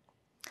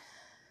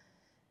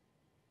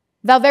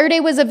 Valverde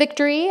was a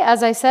victory,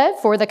 as I said,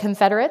 for the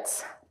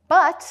Confederates,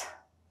 but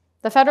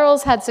the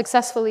Federals had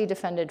successfully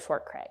defended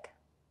Fort Craig.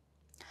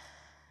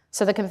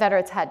 So the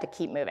Confederates had to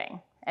keep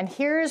moving. And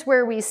here's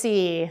where we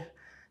see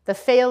the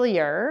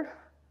failure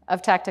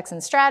of tactics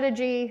and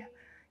strategy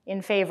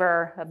in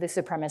favor of the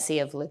supremacy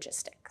of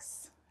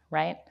logistics,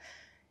 right?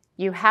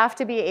 You have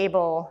to be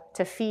able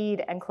to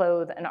feed and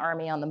clothe an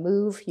army on the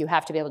move. You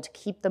have to be able to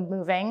keep them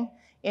moving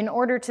in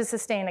order to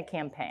sustain a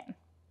campaign.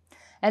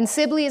 And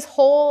Sibley's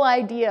whole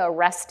idea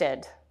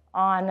rested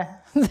on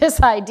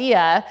this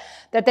idea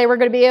that they were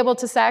going to be able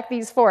to sack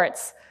these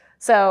forts.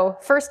 So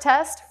first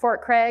test,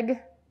 Fort Craig,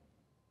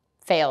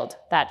 failed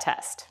that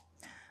test.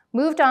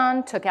 Moved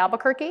on, took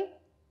Albuquerque,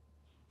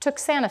 took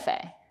Santa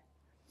Fe.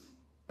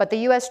 But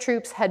the US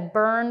troops had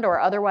burned or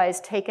otherwise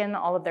taken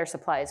all of their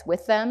supplies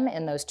with them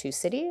in those two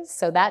cities,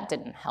 so that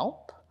didn't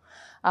help.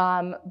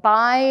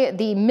 By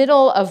the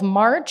middle of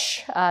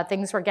March,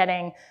 things were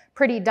getting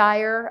pretty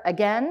dire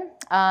again,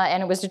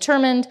 and it was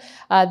determined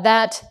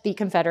that the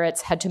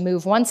Confederates had to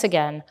move once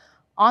again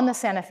on the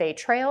Santa Fe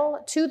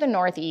Trail to the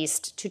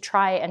northeast to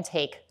try and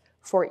take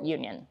Fort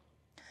Union.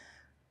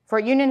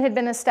 Fort Union had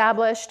been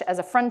established as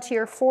a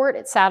frontier fort.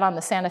 It sat on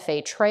the Santa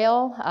Fe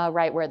Trail,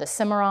 right where the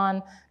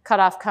Cimarron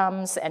cutoff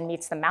comes and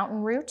meets the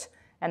mountain route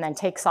and then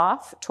takes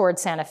off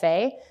towards Santa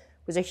Fe. It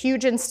was a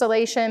huge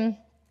installation.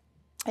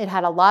 It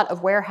had a lot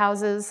of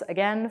warehouses,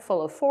 again,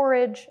 full of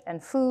forage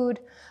and food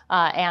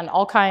and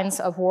all kinds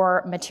of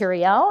war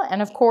materiel.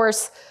 And of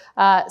course,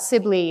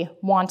 Sibley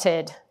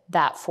wanted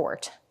that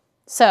fort.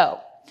 So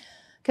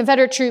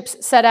Confederate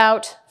troops set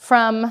out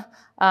from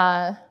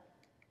Santa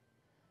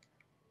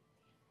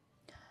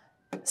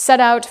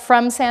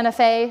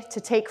Fe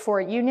to take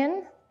Fort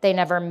Union. They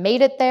never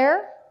made it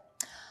there.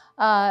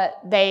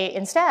 They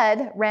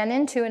instead ran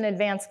into an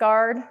advance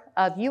guard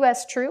of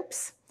US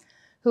troops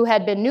who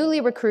had been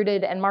newly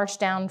recruited and marched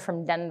down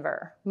from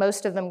Denver,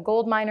 most of them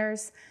gold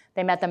miners.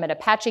 They met them at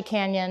Apache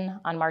Canyon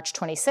on March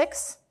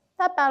 26.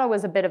 That battle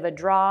was a bit of a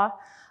draw.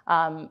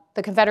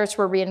 The Confederates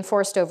were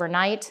reinforced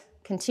overnight,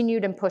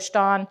 continued and pushed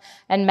on,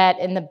 and met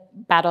in the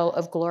Battle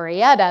of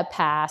Glorieta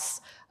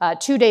Pass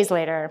 2 days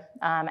later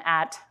on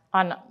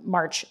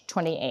March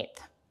 28th.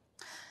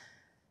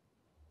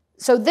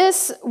 So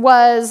this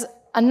was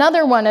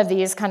another one of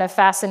these kind of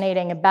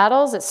fascinating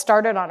battles. It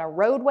started on a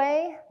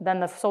roadway, then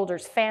the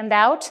soldiers fanned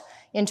out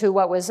into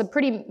what was a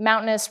pretty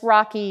mountainous,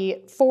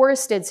 rocky,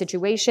 forested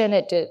situation.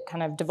 It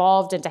kind of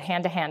devolved into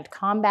hand-to-hand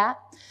combat.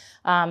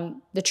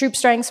 The troop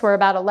strengths were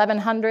about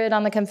 1,100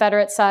 on the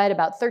Confederate side,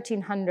 about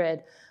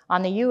 1,300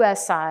 on the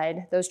US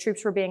side. Those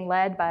troops were being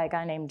led by a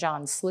guy named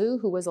John Slew,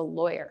 who was a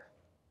lawyer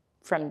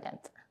from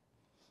Denver.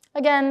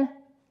 Again,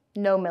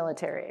 no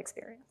military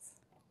experience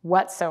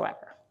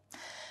whatsoever.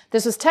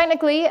 This was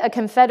technically a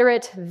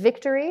Confederate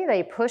victory.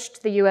 They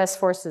pushed the US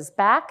forces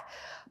back,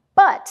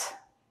 but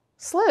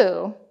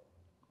Slew,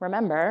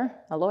 remember,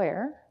 a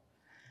lawyer,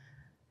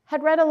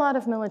 had read a lot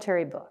of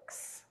military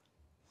books,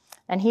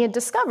 and he had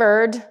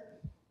discovered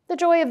the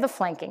joy of the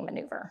flanking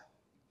maneuver.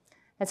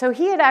 And so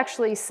he had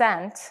actually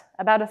sent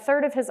about a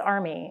third of his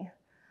army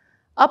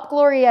up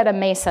Glorieta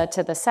Mesa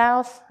to the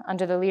south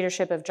under the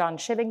leadership of John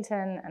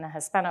Shivington and a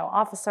Hispano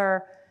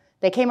officer.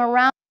 They came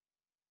around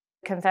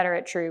the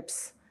Confederate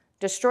troops,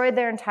 destroyed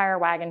their entire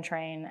wagon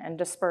train, and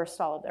dispersed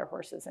all of their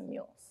horses and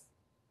mules.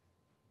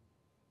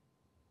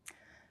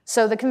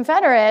 So the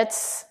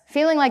Confederates,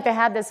 feeling like they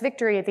had this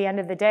victory at the end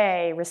of the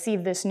day,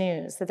 received this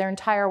news that their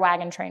entire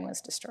wagon train was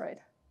destroyed.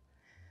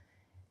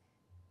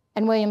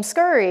 And William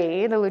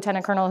Scurry, the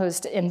lieutenant colonel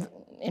who's in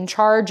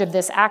charge of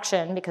this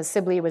action, because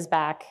Sibley was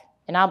back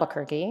in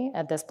Albuquerque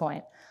at this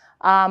point,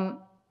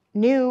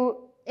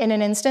 knew in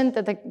an instant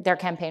that their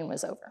campaign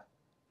was over.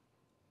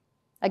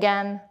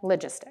 Again,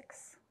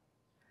 logistics.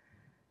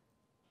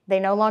 They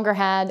no longer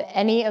had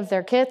any of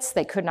their kits.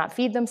 They could not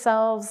feed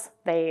themselves.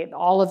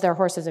 All of their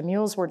horses and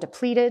mules were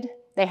depleted.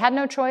 They had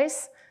no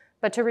choice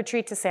but to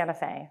retreat to Santa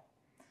Fe,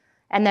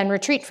 and then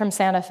retreat from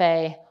Santa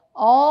Fe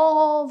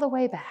all the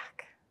way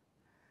back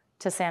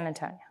to San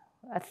Antonio,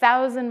 a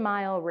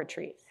 1,000-mile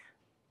retreat,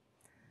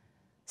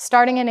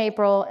 starting in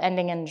April,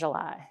 ending in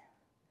July.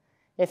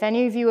 If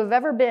any of you have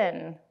ever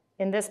been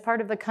in this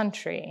part of the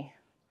country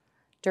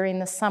during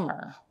the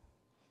summer,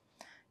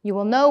 you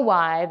will know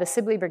why the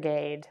Sibley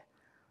Brigade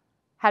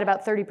had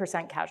about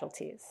 30%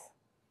 casualties,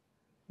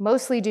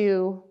 mostly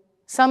due,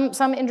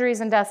 some injuries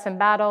and deaths in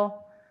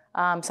battle,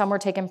 some were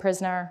taken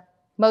prisoner,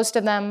 most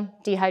of them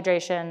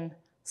dehydration,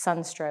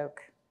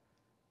 sunstroke,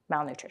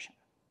 malnutrition.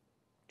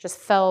 Just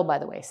fell by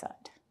the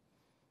wayside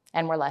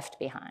and were left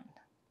behind.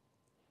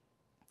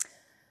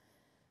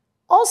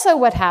 Also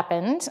what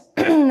happened,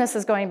 this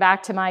is going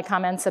back to my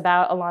comments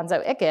about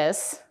Alonzo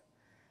Ickes,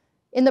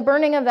 in the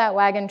burning of that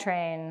wagon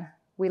train,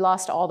 we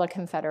lost all the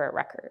Confederate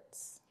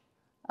records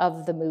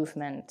of the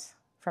movement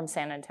from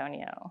San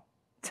Antonio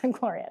to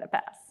Glorieta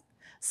Pass.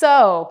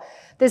 So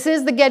this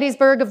is the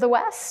Gettysburg of the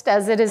West,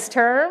 as it is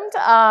termed,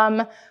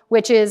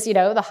 which is,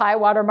 the high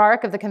water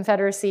mark of the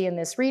Confederacy in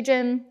this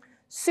region.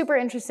 Super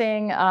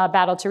interesting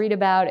battle to read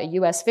about, a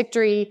US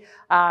victory.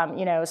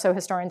 So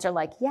historians are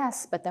like,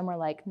 yes, but then we're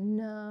like,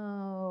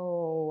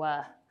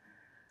 no.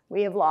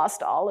 we have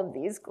lost all of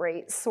these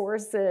great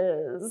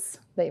sources.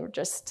 They were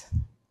just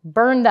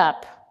burned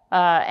up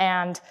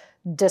and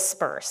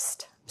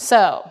dispersed.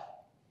 So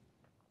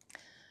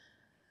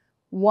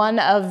one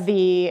of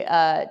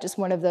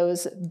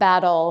those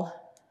battle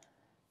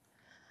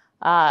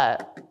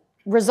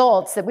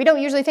results that we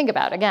don't usually think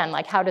about. Again,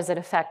 like how does it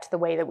affect the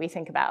way that we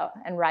think about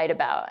and write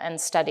about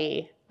and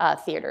study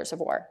theaters of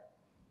war?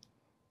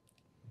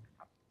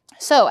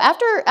 So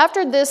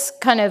after this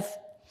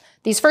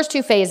these first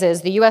two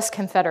phases, the US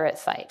Confederate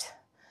fight,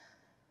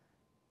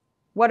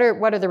 what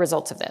are the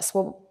results of this?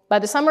 Well, by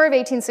the summer of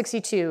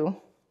 1862,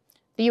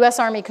 the US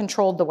Army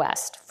controlled the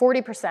West,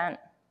 40%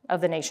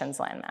 of the nation's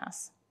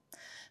landmass.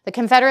 The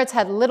Confederates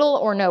had little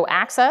or no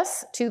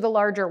access to the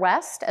larger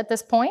West at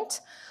this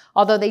point,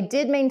 although they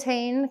did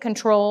maintain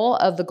control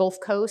of the Gulf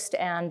Coast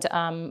and,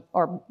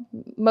 or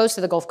most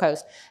of the Gulf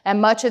Coast,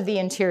 and much of the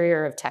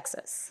interior of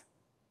Texas.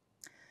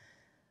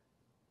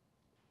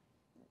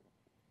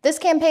 This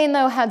campaign,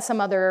 though, had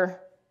some other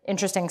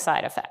interesting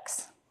side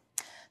effects.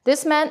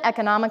 This meant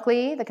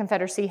economically, the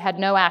Confederacy had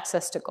no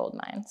access to gold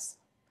mines.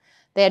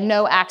 They had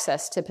no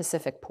access to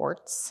Pacific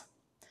ports.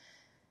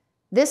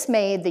 This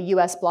made the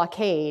US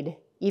blockade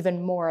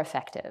even more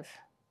effective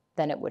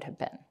than it would have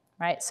been,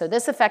 right? So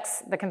this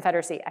affects the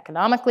Confederacy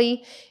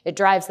economically. It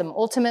drives them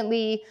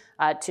ultimately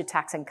to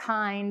tax in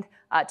kind,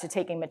 to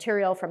taking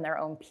material from their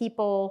own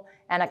people,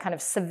 and a kind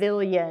of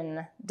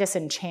civilian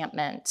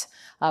disenchantment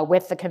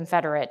with the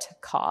Confederate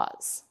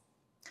cause.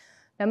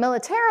 Now,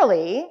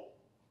 militarily,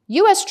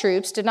 US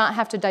troops did not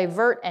have to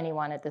divert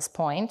anyone at this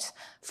point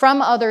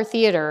from other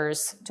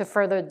theaters to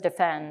further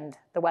defend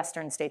the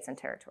Western states and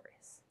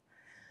territories.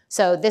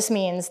 So this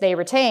means they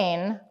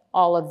retain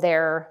all of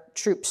their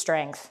troop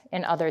strength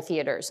in other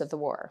theaters of the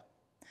war.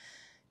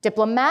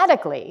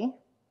 Diplomatically,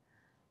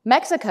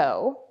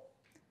 Mexico,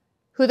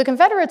 who the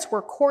Confederates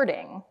were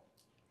courting,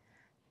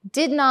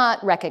 did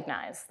not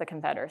recognize the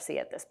Confederacy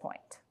at this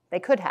point. They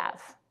could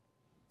have.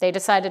 They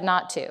decided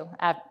not to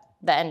at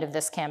the end of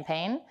this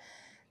campaign.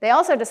 They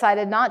also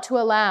decided not to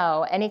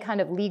allow any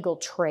kind of legal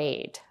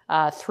trade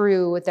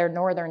through their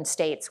northern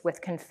states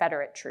with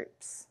Confederate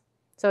troops.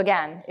 So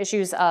again,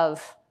 issues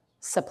of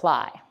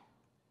supply.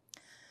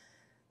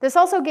 This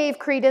also gave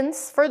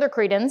further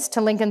credence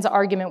to Lincoln's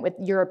argument with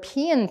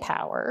European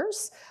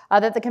powers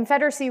that the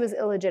Confederacy was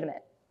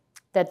illegitimate,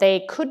 that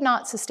they could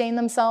not sustain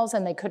themselves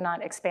and they could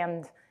not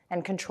expand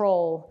and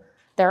control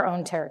their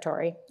own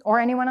territory or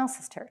anyone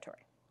else's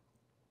territory.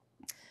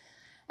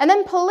 And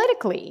then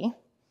politically,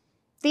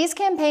 these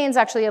campaigns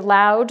actually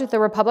allowed the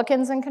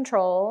Republicans in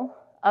control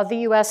of the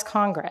US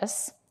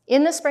Congress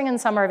in the spring and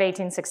summer of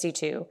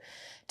 1862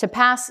 to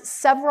pass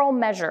several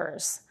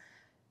measures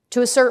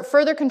to assert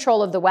further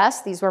control of the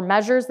West. These were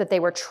measures that they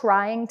were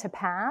trying to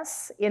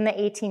pass in the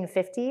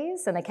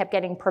 1850s, and they kept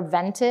getting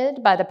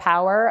prevented by the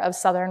power of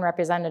Southern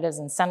representatives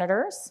and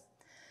senators.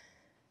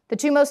 The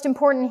two most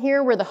important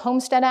here were the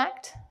Homestead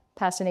Act,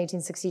 passed in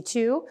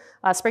 1862,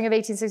 spring of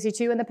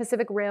 1862, and the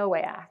Pacific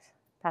Railway Act,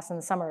 passed in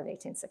the summer of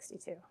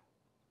 1862.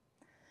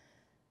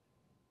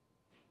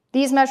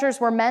 These measures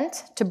were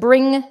meant to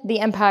bring the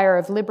Empire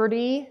of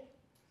Liberty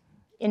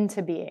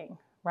into being,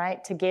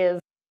 right? To give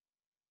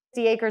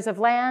 50 acres of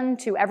land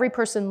to every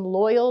person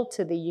loyal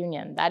to the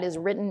Union. That is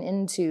written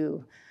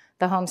into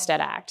the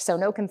Homestead Act. So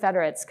no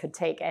Confederates could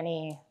take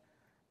any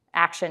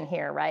action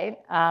here, right?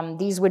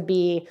 These would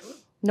be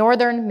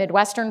northern,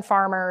 Midwestern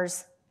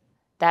farmers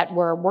that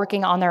were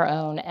working on their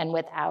own and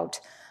without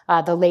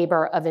the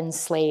labor of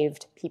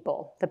enslaved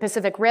people. The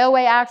Pacific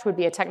Railway Act would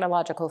be a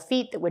technological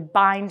feat that would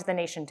bind the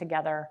nation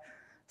together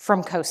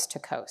from coast to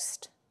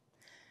coast.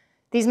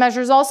 These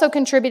measures also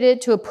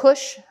contributed to a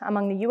push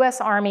among the US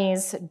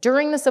armies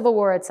during the Civil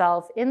War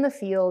itself, in the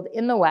field,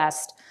 in the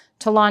West,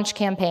 to launch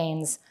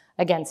campaigns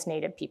against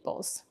Native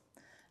peoples.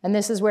 And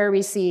this is where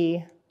we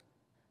see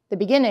the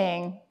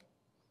beginning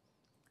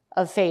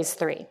of phase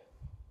 3.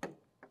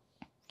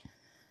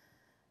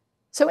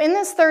 So in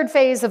this third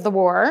phase of the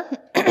war,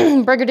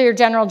 Brigadier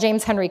General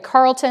James Henry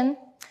Carleton,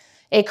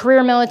 a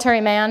career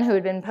military man who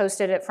had been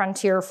posted at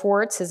frontier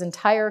forts his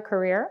entire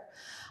career,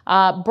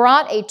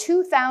 brought a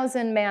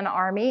 2,000-man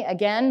army,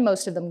 again,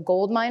 most of them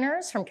gold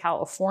miners from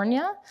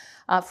California,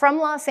 from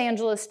Los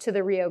Angeles to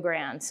the Rio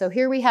Grande. So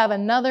here we have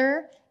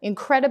another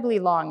incredibly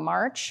long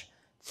march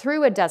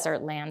through a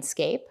desert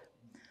landscape.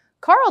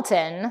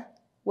 Carleton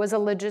was a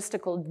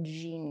logistical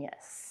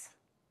genius.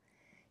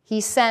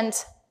 He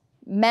sent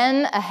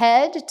men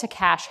ahead to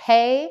cache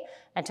hay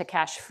and to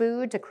cache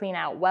food, to clean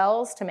out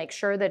wells, to make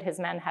sure that his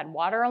men had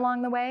water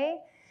along the way.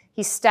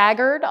 He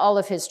staggered all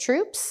of his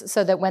troops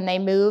so that when they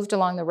moved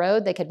along the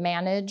road, they could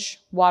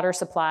manage water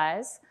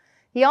supplies.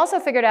 He also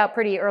figured out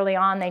pretty early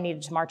on they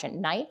needed to march at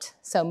night.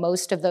 So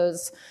most of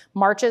those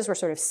marches were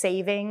sort of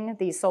saving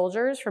these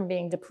soldiers from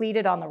being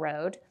depleted on the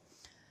road.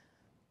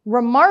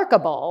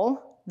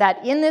 Remarkable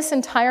that in this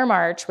entire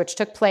march, which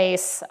took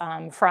place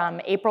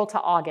from April to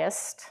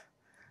August,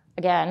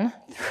 again,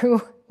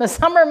 through the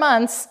summer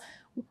months,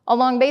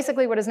 along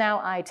basically what is now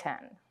I-10.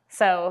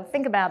 So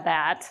think about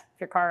that.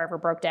 your car ever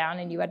broke down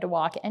and you had to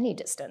walk any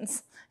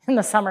distance in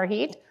the summer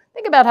heat,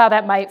 think about how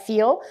that might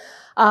feel.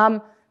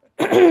 None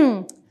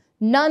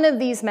of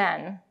these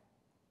men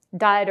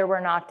died or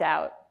were knocked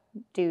out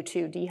due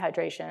to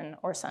dehydration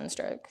or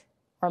sunstroke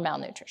or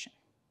malnutrition.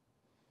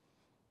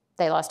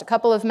 They lost a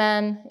couple of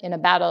men in a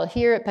battle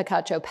here at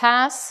Picacho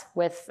Pass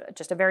with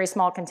just a very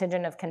small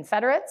contingent of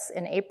Confederates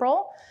in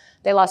April.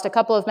 They lost a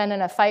couple of men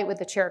in a fight with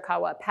the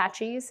Chiricahua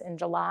Apaches in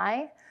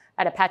July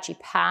at Apache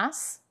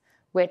Pass,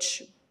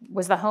 which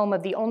was the home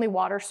of the only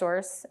water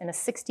source in a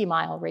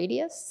 60-mile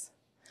radius.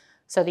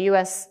 So the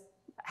US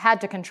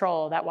had to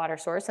control that water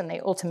source, and they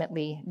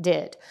ultimately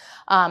did.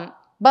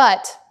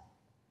 But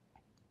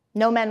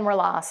no men were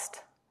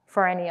lost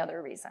for any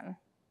other reason,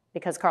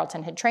 because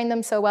Carleton had trained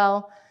them so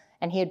well,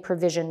 and he had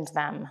provisioned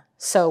them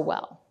so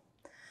well.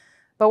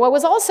 But what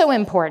was also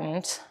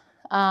important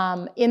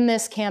in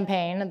this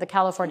campaign of the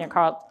California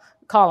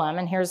column,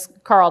 and here's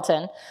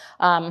Carleton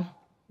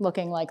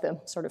looking like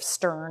the sort of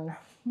stern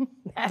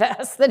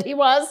badass that he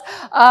was.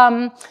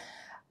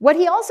 What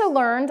he also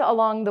learned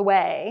along the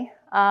way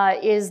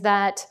is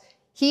that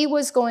he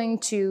was going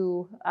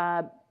to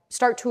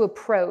start to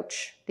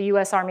approach the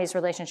US Army's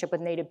relationship with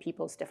Native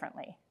peoples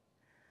differently.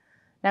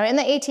 Now, in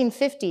the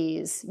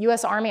 1850s,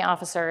 US Army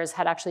officers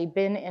had actually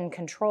been in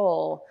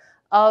control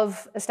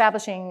of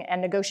establishing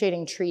and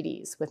negotiating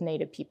treaties with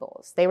Native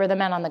peoples. They were the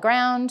men on the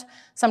ground.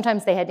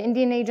 Sometimes they had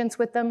Indian agents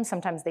with them,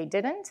 sometimes they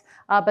didn't,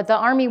 but the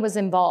Army was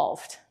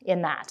involved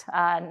in that,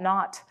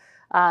 not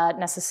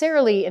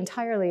necessarily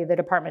entirely the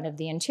Department of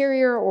the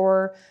Interior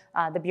or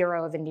the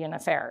Bureau of Indian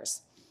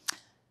Affairs.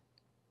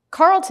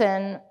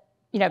 Carleton,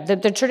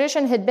 the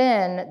tradition had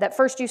been that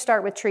first you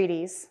start with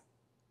treaties,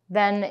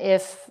 then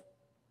if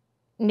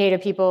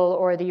Native people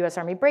or the US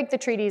Army break the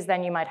treaties,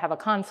 then you might have a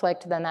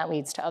conflict, then that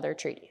leads to other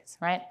treaties,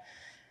 right?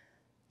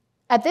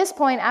 At this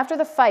point, after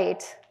the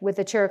fight with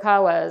the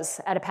Chiricahuas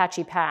at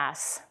Apache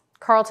Pass,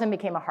 Carleton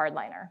became a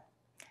hardliner.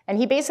 And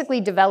he basically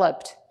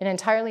developed an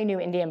entirely new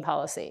Indian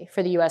policy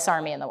for the US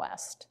Army in the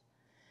West.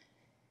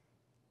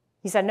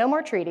 He said, no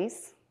more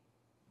treaties,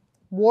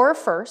 war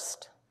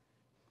first,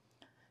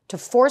 to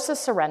force a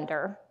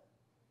surrender,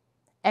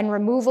 and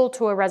removal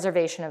to a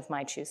reservation of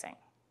my choosing.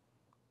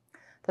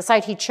 The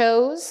site he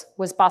chose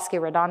was Bosque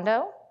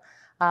Redondo,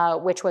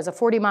 which was a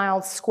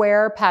 40-mile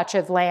square patch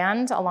of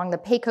land along the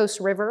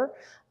Pecos River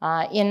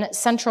in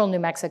central New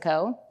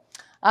Mexico.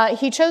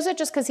 He chose it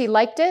just because he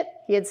liked it.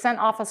 He had sent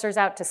officers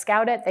out to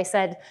scout it. They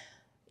said,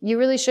 you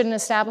really shouldn't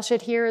establish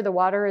it here. The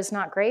water is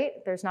not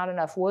great. There's not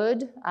enough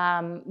wood.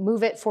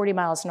 Move it 40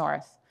 miles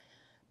north.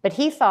 But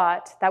he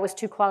thought that was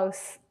too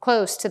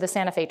close to the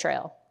Santa Fe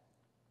Trail.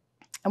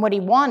 And what he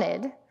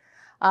wanted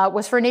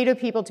was for Native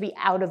people to be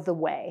out of the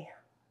way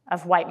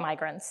of white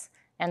migrants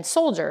and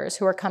soldiers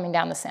who were coming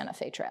down the Santa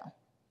Fe Trail.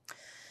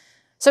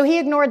 So he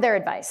ignored their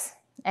advice,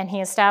 and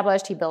he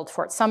built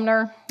Fort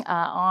Sumner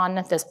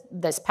on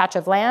this patch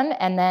of land,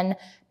 and then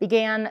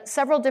began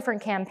several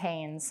different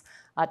campaigns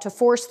to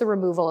force the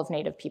removal of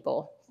Native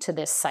people to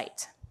this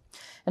site.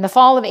 In the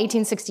fall of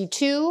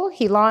 1862,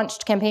 he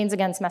launched campaigns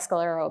against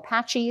Mescalero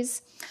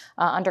Apaches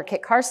under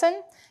Kit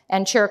Carson,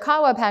 and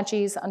Chiricahua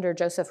Apaches under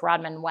Joseph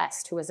Rodman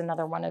West, who was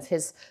another one of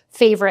his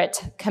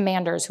favorite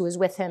commanders who was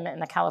with him in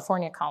the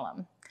California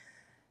column.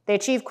 They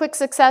achieved quick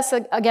success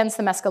against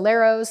the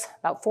Mescaleros.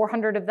 About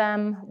 400 of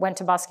them went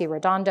to Bosque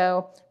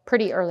Redondo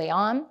pretty early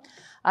on.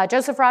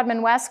 Joseph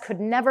Rodman West could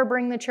never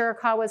bring the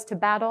Chiricahuas to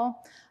battle.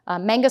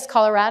 Mangus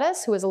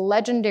Coloradus, who was a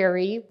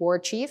legendary war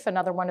chief,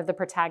 another one of the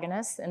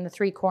protagonists in the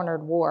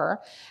Three-Cornered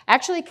War,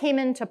 actually came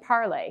into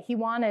parley. He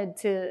wanted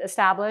to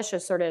establish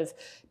a sort of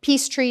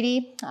peace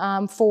treaty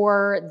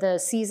for the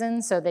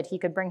season so that he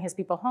could bring his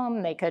people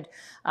home. They could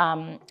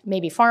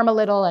maybe farm a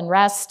little and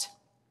rest.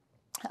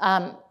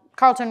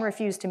 Carleton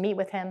refused to meet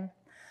with him.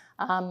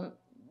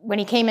 When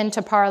he came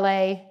into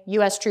parley,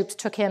 US troops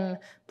took him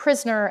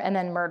prisoner and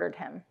then murdered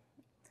him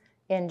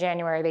in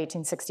January of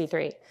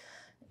 1863.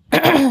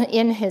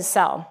 In his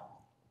cell.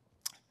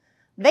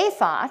 They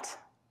thought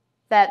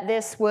that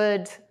this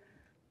would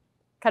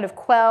kind of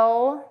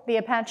quell the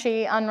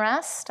Apache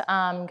unrest,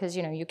 because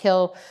you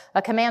kill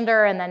a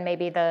commander and then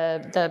maybe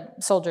the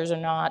soldiers are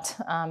not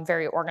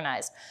very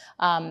organized.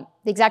 The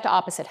exact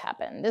opposite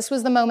happened. This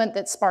was the moment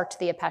that sparked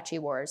the Apache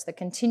Wars that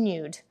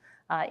continued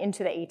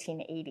into the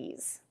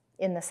 1880s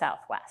in the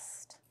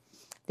Southwest.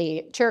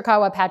 The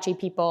Chiricahua Apache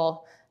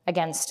people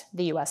against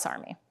the US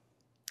Army.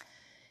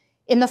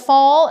 In the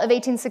fall of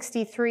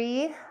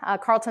 1863,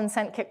 Carleton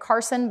sent Kit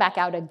Carson back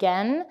out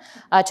again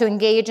to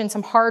engage in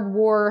some hard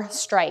war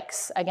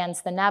strikes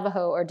against the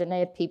Navajo or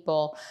Dene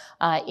people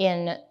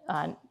in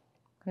kind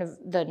of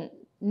the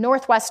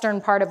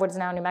northwestern part of what is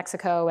now New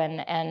Mexico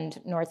and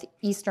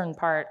northeastern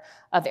part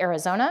of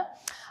Arizona.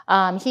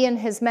 He and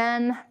his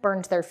men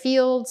burned their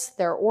fields,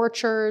 their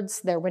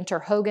orchards, their winter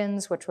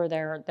hogans, which were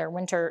their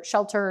winter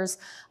shelters,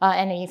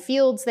 any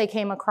fields they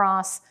came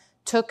across,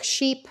 took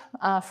sheep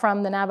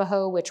from the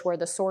Navajo, which were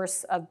the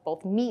source of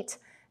both meat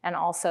and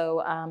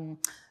also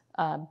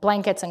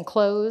blankets and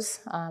clothes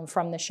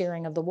from the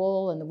shearing of the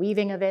wool and the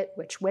weaving of it,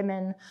 which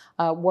women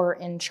were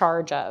in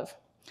charge of.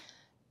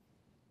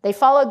 They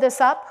followed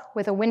this up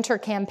with a winter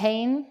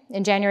campaign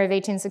in January of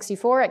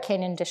 1864 at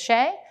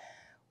Canaan-de-Chelly,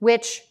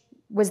 which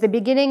was the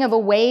beginning of a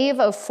wave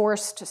of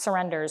forced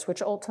surrenders,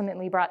 which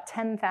ultimately brought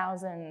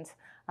 10,000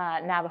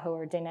 Navajo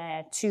or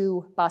Diné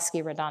to Bosque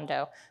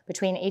Redondo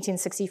between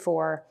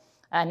 1864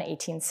 and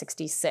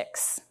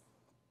 1866.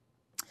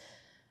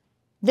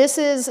 This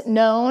is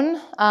known,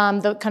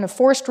 the kind of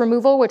forced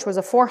removal, which was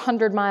a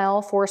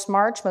 400-mile forced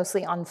march,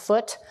 mostly on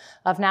foot,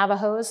 of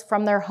Navajos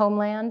from their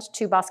homeland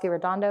to Bosque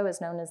Redondo, is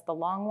known as the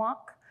Long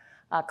Walk,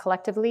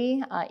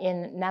 collectively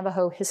in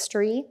Navajo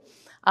history.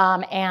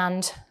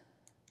 And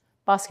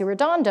Bosque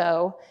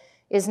Redondo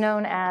is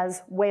known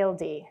as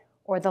Whaledy,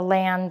 or the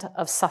land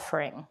of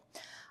suffering.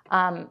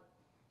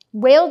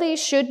 Whaledy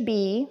should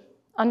be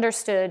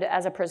understood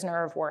as a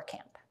prisoner of war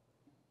camp.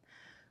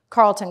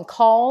 Carleton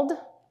called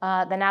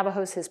the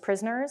Navajos his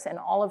prisoners in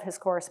all of his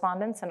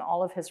correspondence and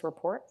all of his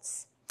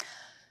reports.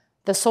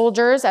 The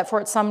soldiers at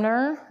Fort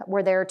Sumner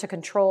were there to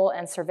control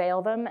and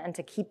surveil them and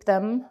to keep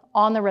them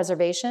on the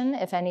reservation.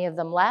 If any of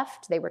them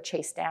left, they were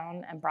chased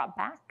down and brought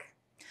back.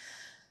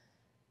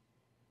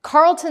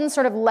 Carleton's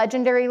sort of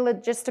legendary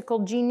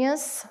logistical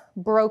genius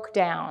broke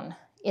down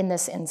in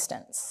this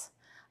instance.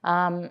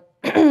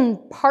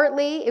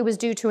 Partly it was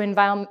due to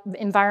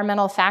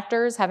environmental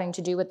factors having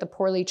to do with the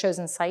poorly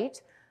chosen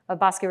site of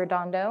Bosque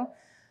Redondo.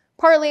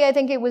 Partly, I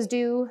think it was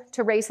due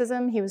to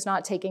racism. He was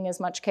not taking as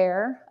much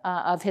care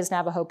of his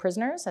Navajo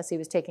prisoners as he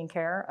was taking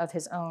care of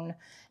his own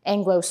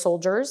Anglo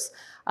soldiers.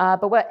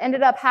 But what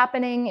ended up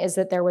happening is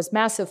that there was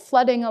massive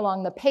flooding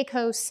along the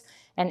Pecos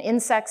and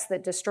insects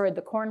that destroyed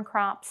the corn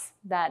crops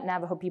that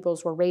Navajo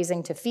peoples were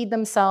raising to feed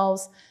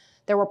themselves.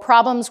 There were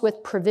problems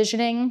with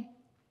provisioning.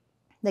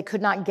 They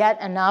could not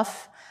get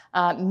enough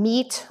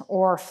meat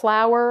or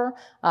flour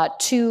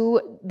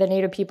to the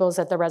Native peoples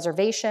at the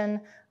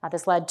reservation.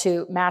 This led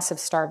to massive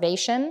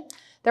starvation.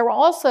 There were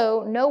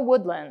also no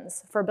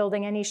woodlands for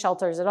building any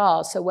shelters at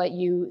all. So what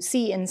you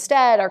see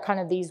instead are kind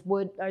of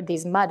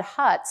these mud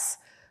huts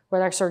where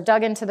they're sort of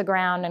dug into the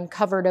ground and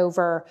covered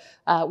over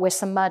with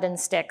some mud and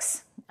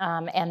sticks,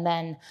 and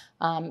then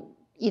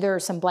either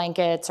some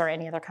blankets or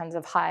any other kinds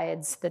of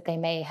hides that they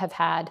may have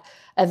had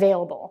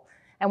available.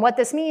 And what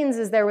this means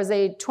is there was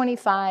a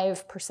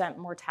 25%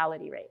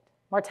 mortality rate.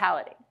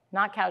 Mortality,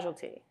 not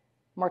casualty,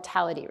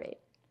 mortality rate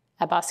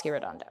at Bosque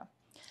Redondo.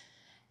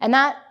 And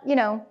that,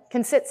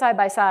 can sit side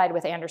by side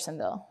with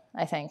Andersonville,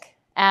 I think,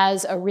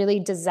 as a really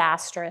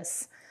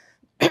disastrous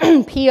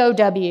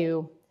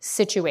POW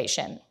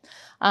situation.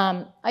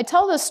 I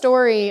tell the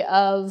story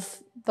of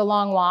the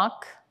Long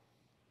Walk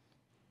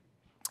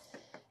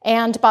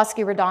and Bosque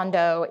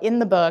Redondo in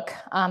the book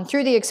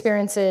through the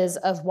experiences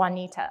of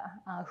Juanita,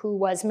 who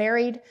was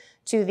married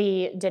to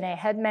the Diné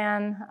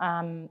headman,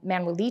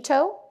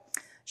 Manuelito.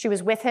 She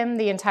was with him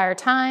the entire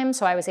time,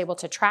 so I was able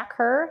to track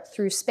her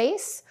through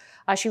space.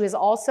 She was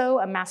also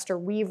a master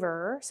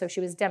weaver, so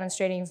she was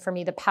demonstrating for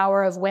me the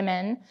power of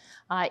women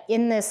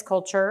in this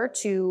culture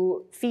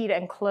to feed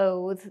and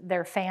clothe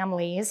their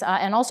families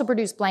and also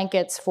produce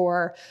blankets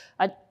for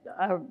a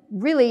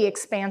really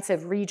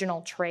expansive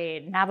regional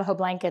trade. Navajo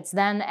blankets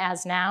then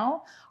as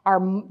now are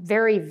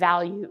very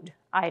valued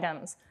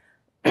items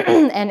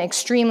and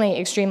extremely,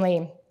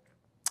 extremely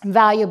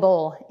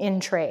valuable in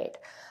trade.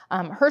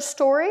 Her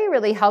story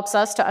really helps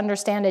us to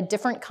understand a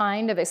different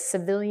kind of a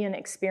civilian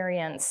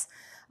experience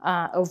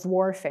of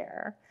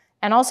warfare,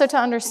 and also to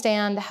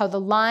understand how the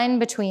line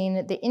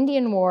between the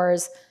Indian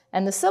Wars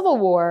and the Civil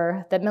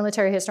War that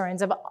military historians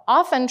have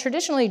often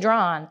traditionally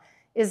drawn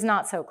is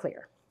not so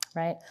clear,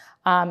 right?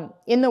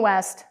 In the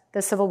West,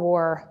 the Civil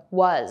War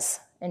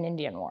was an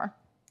Indian War.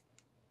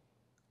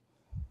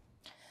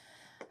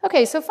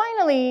 Okay, so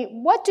finally,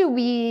 what do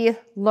we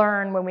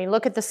learn when we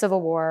look at the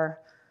Civil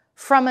War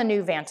from a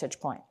new vantage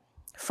point,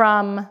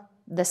 from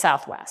the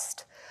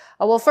Southwest?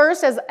 Well,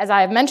 first, as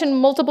I have mentioned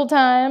multiple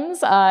times,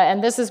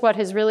 and this is what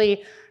has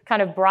really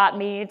kind of brought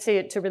me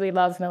to really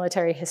love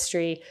military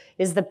history,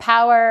 is the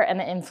power and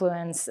the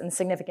influence and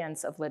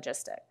significance of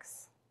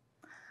logistics.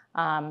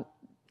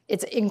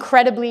 It's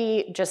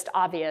incredibly just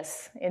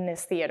obvious in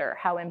this theater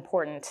how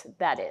important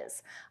that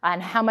is,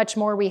 and how much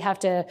more we have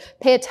to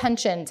pay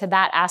attention to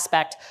that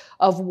aspect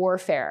of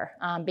warfare,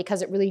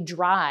 because it really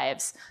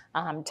drives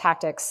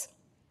tactics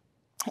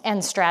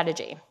and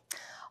strategy.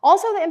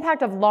 Also, the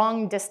impact of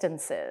long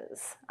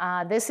distances.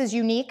 This is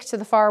unique to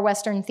the far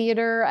Western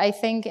theater, I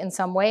think, in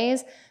some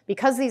ways.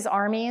 Because these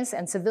armies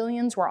and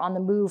civilians were on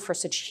the move for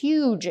such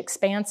huge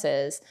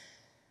expanses,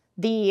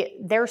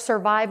 their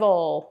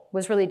survival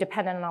was really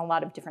dependent on a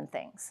lot of different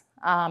things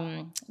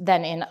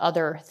than in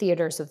other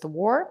theaters of the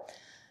war.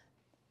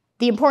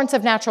 The importance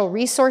of natural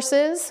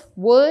resources,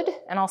 wood,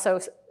 and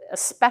also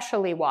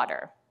especially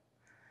water.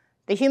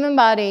 The human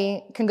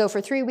body can go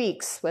for 3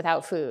 weeks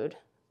without food,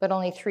 but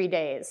only 3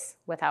 days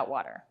without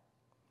water.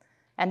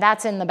 And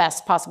that's in the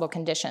best possible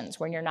conditions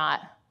when you're not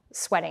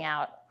sweating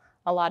out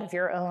a lot of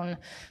your own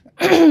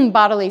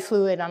bodily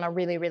fluid on a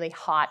really, really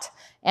hot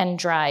and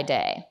dry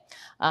day.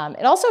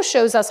 It also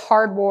shows us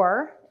hard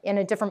war in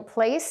a different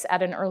place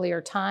at an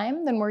earlier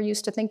time than we're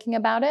used to thinking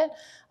about it.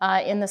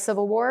 In the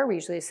Civil War, we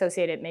usually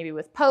associate it maybe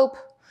with Pope,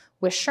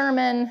 with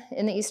Sherman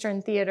in the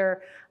Eastern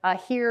Theater.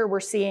 Here we're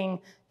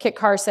seeing Kit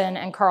Carson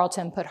and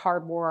Carleton put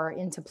hard war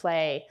into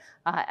play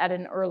at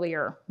an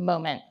earlier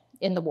moment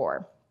in the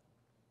war.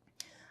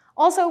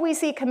 Also, we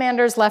see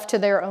commanders left to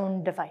their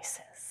own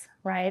devices,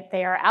 right?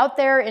 They are out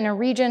there in a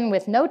region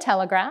with no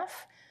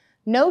telegraph,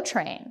 no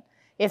train.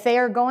 If they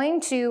are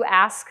going to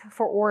ask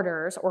for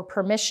orders or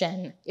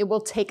permission, it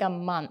will take a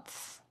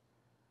month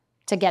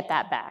to get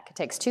that back. It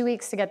takes 2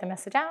 weeks to get the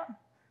message out,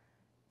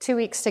 2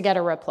 weeks to get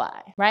a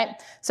reply, right?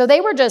 So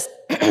they were just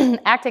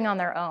acting on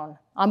their own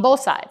on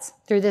both sides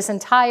through this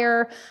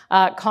entire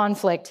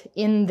conflict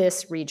in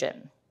this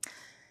region.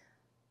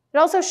 It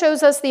also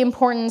shows us the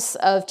importance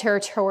of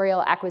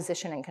territorial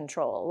acquisition and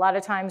control. A lot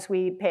of times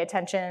we pay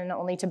attention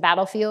only to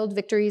battlefield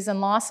victories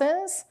and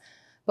losses,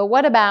 but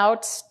what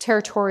about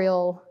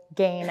territorial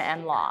gain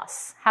and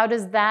loss? How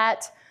does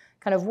that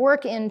kind of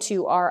work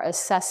into our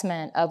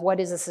assessment of what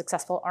is a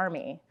successful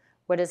army,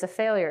 what is a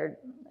failure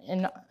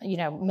in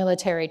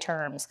military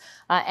terms,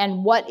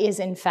 and what is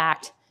in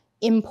fact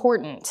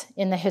important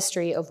in the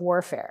history of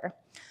warfare?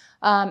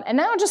 And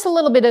now just a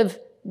little bit of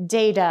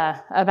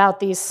data about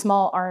these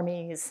small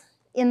armies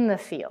in the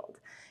field.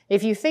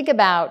 If you think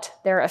about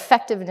their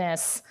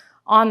effectiveness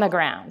on the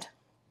ground,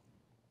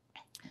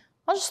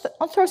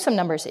 I'll throw some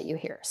numbers at you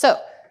here. So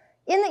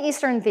in the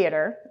Eastern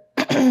Theater,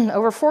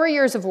 over 4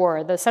 years of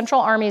war, the Central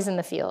Armies in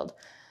the field,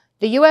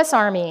 the US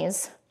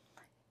armies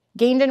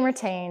gained and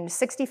retained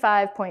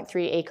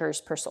 65.3 acres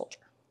per soldier.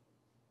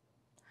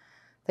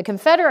 The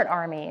Confederate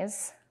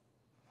armies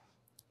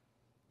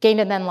gained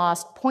and then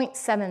lost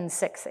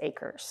 0.76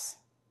 acres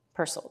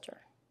per soldier.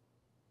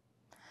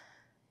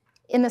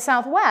 In the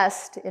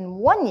Southwest, in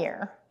 1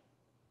 year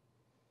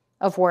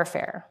of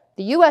warfare,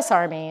 the US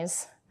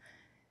armies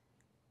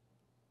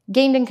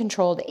gained and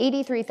controlled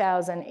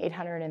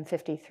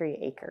 83,853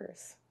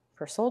 acres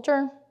per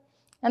soldier.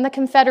 And the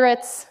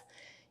Confederates,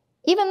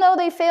 even though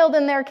they failed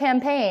in their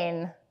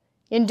campaign,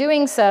 in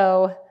doing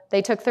so,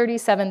 they took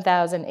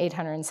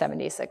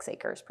 37,876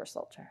 acres per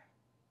soldier.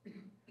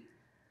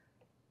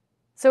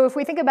 So if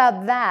we think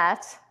about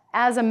that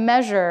as a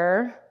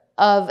measure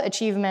of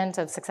achievement,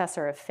 of success,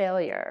 or of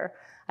failure,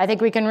 I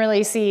think we can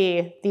really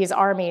see these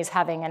armies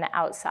having an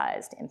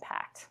outsized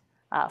impact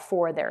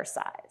for their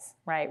size,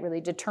 right?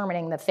 Really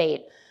determining the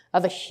fate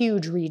of a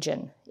huge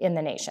region in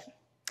the nation.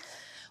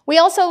 We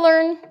also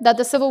learn that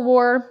the Civil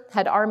War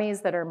had armies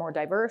that are more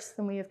diverse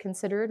than we have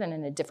considered and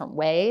in a different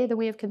way than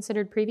we have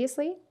considered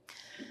previously,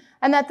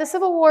 and that the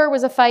Civil War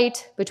was a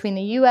fight between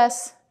the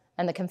US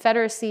and the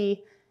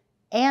Confederacy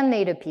and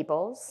Native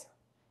peoples.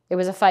 It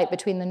was a fight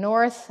between the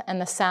North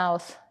and the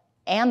South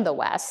and the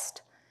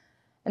West,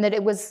 and that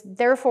it was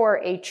therefore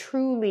a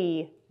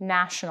truly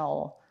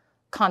national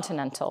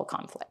continental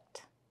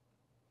conflict.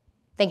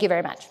 Thank you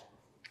very much.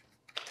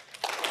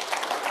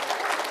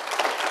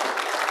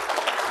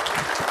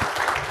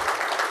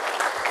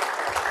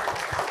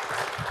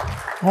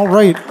 All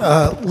right,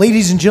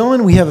 ladies and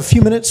gentlemen, we have a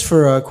few minutes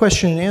for a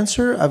question and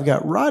answer. I've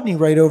got Rodney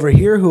right over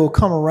here who will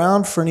come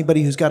around. For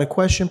anybody who's got a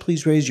question,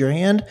 please raise your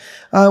hand.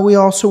 We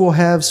also will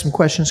have some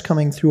questions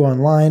coming through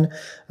online.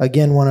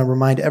 Again, want to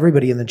remind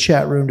everybody in the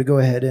chat room to go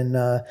ahead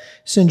and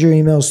send your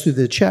emails through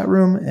the chat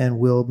room, and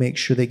we'll make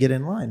sure they get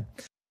in line.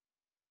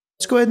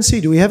 Let's go ahead and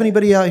see. Do we have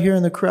anybody out here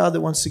in the crowd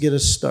that wants to get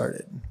us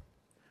started?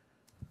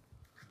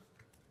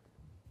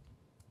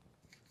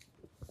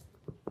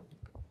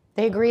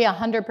 They agree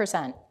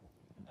 100%.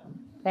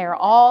 They are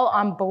all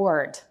on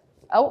board.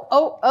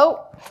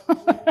 Oh.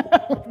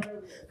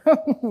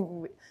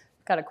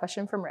 Got a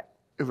question from Rick.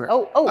 We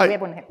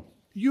have one here.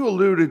 You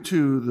alluded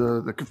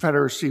to the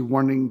Confederacy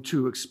wanting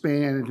to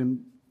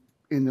expand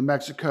in the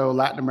Mexico,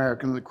 Latin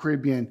America, and the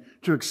Caribbean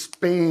to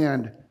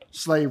expand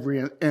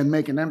slavery and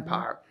make an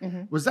empire.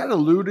 Mm-hmm. Was that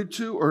alluded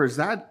to, or is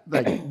that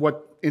like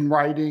what in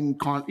writing,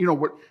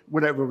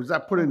 whatever, was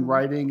that put in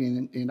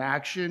writing in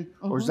action,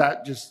 or is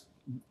that just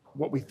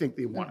what we think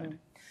they wanted? Mm-hmm.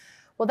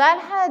 Well,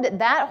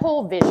 that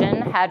whole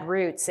vision had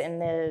roots in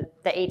the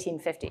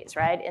 1850s,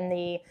 right? In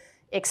the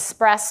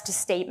expressed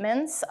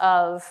statements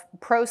of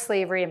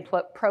pro-slavery and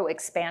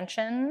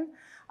pro-expansion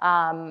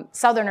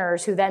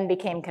Southerners who then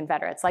became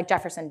Confederates, like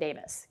Jefferson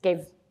Davis,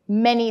 gave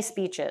many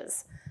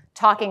speeches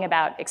talking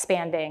about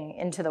expanding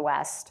into the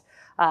West,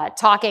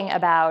 talking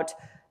about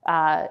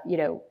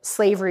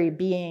slavery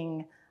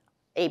being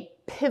a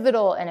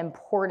pivotal and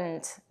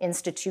important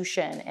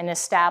institution in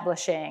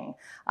establishing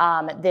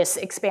this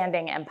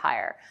expanding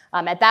empire.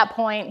 At that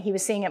point, he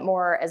was seeing it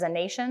more as a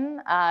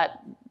nation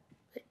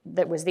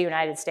that was the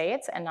United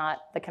States and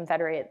not the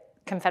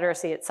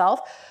Confederacy itself.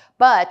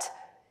 But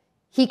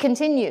he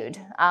continued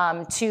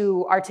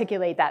to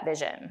articulate that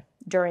vision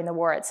during the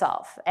war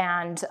itself.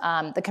 And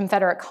the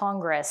Confederate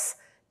Congress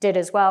did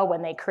as well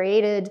when they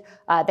created,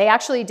 they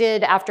actually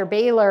did, after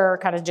Baylor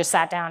kind of just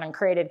sat down and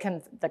created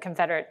the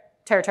Confederate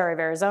territory of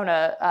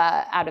Arizona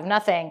out of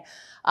nothing,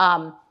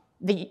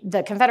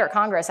 the Confederate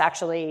Congress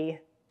actually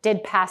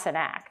did pass an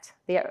act,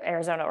 the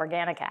Arizona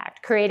Organic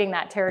Act, creating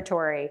that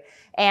territory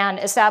and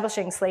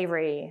establishing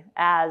slavery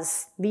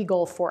as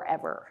legal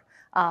forever.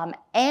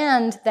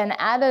 And then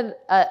added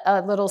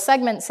a little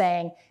segment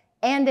saying,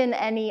 and in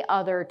any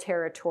other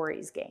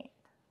territories gained.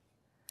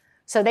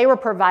 So they were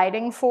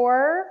providing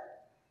for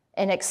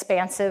an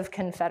expansive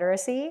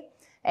confederacy.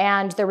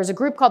 And there was a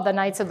group called the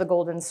Knights of the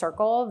Golden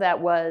Circle that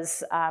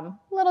was a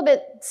little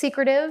bit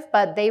secretive,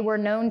 but they were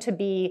known to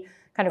be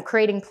kind of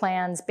creating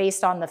plans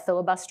based on the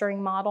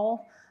filibustering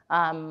model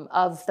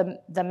of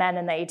the men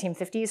in the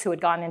 1850s who had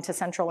gone into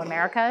Central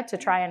America to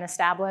try and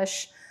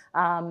establish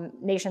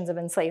nations of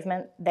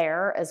enslavement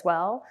there as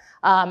well.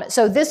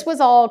 So this was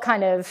all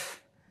kind of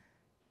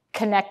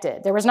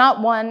connected. There was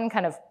not one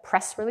kind of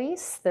press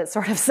release that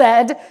sort of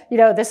said,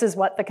 this is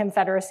what the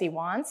Confederacy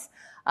wants,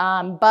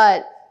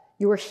 but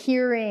you were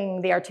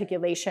hearing the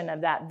articulation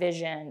of that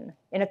vision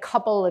in a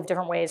couple of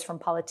different ways from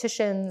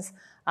politicians,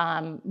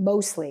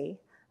 mostly,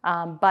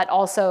 but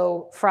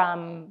also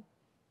from,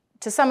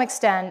 to some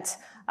extent,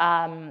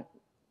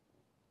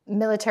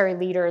 military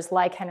leaders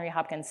like Henry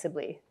Hopkins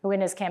Sibley, who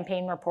in his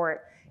campaign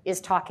report is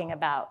talking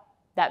about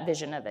that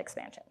vision of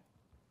expansion.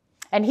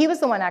 And he was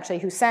the one actually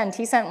who sent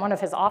one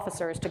of his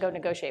officers to go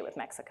negotiate with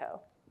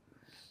Mexico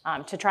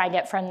to try and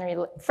get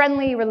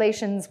friendly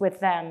relations with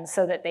them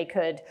so that they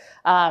could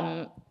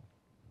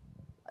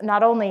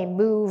not only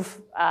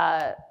move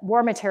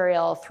war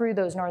material through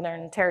those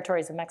northern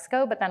territories of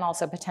Mexico, but then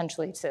also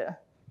potentially to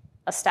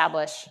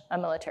establish a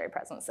military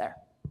presence there.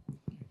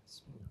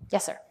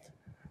 Yes, sir.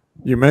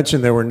 You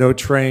mentioned there were no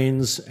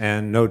trains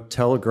and no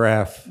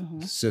telegraph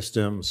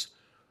systems.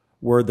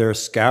 Were there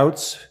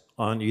scouts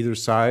on either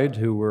side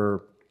who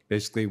were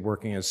basically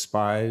working as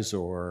spies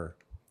or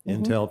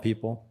intel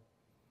people?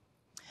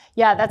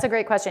 Yeah, that's a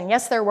great question.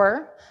 Yes, there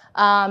were.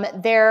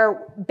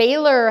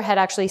 Baylor had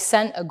actually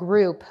sent a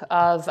group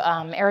of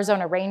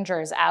Arizona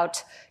Rangers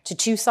out to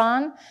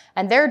Tucson,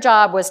 and their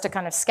job was to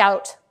kind of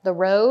scout the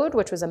road,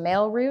 which was a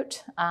mail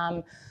route,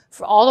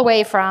 all the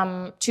way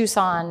from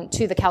Tucson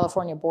to the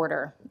California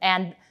border.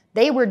 And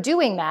they were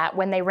doing that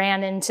when they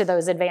ran into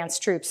those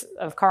advanced troops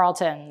of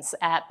Carleton's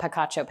at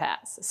Picacho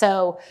Pass.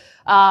 So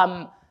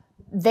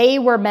they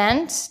were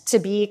meant to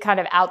be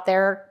kind of out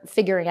there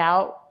figuring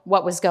out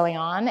what was going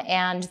on.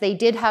 And they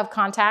did have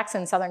contacts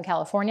in Southern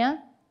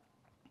California,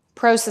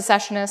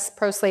 pro-secessionists,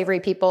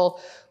 pro-slavery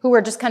people who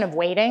were just kind of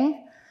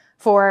waiting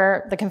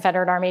for the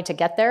Confederate Army to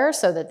get there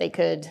so that they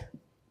could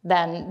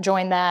then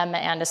join them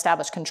and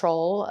establish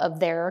control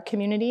of their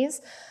communities.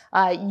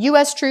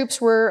 U.S.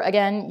 troops were,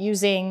 again,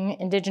 using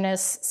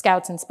indigenous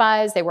scouts and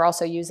spies. They were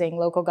also using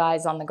local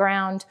guys on the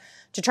ground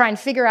to try and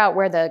figure out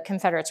where the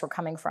Confederates were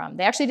coming from.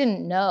 They actually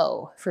didn't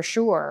know for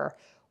sure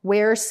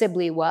where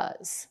Sibley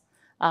was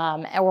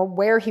or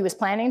where he was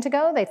planning to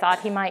go. They thought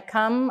he might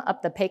come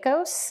up the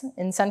Pecos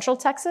in central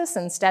Texas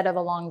instead of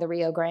along the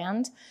Rio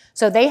Grande.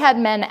 So they had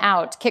men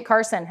out. Kit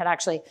Carson had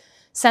actually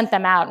sent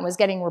them out and was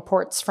getting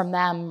reports from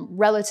them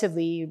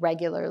relatively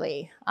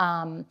regularly.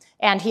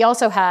 And he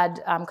also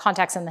had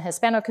contacts in the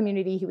Hispano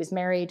community. He was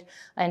married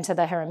into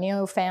the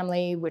Jaramillo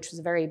family, which was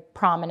a very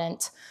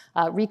prominent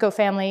Rico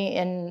family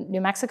in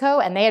New Mexico,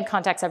 and they had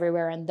contacts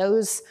everywhere, and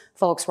those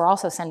folks were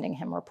also sending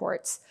him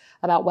reports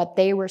about what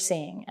they were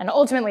seeing. And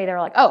ultimately, they were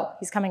like, oh,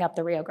 he's coming up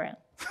the Rio Grande.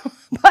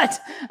 But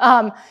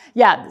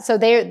yeah, so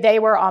they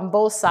were on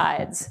both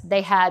sides.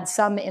 They had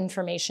some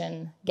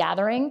information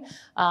gathering,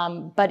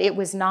 but it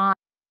was not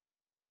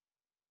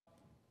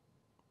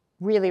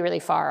really, really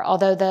far.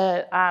 Although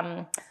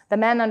the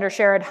men under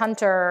Sherrod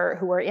Hunter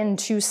who were in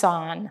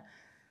Tucson,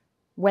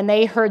 when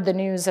they heard the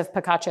news of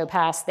Picacho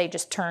Pass, they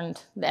just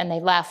turned and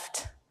they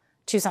left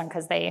Tucson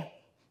because they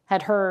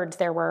had heard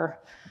there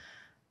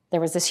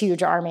was this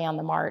huge army on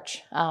the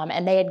march.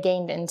 And they had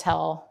gained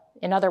intel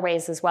in other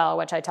ways as well,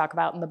 which I talk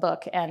about in the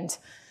book, and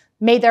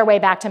made their way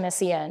back to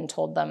Mesilla and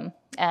told them.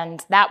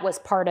 And that was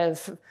part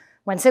of,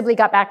 when Sibley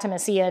got back to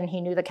Mesilla and he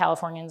knew the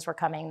Californians were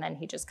coming, then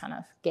he just kind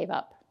of gave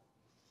up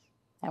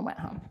and went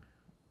home.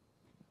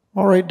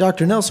 All right,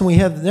 Dr. Nelson, we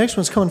have the next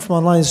one's coming from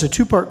online. It's a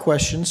two-part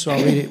question, so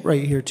I'll read it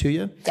right here to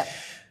you. Yep.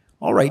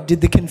 All right,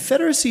 did the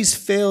Confederacy's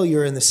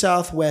failure in the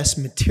Southwest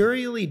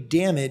materially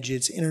damage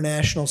its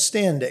international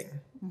standing?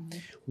 Mm-hmm.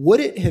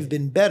 Would it have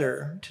been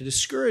better to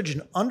discourage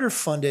an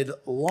underfunded,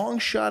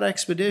 long-shot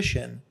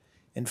expedition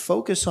and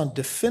focus on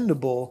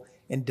defendable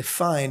and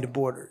defined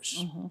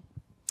borders? Mm-hmm.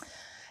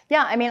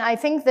 Yeah, I mean, I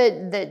think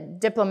that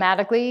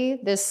diplomatically,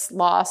 this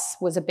loss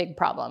was a big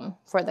problem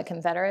for the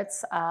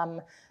Confederates.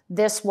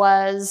 This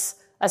was,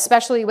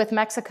 especially with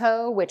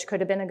Mexico, which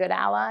could have been a good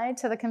ally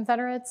to the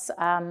Confederates,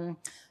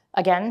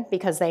 again,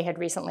 because they had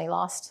recently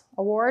lost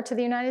a war to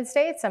the United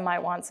States and might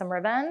want some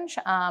revenge.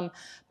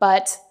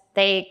 But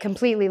they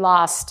completely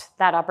lost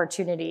that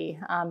opportunity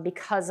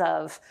because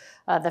of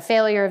the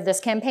failure of this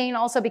campaign.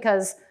 Also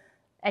because,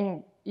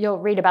 and you'll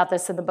read about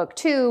this in the book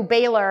too,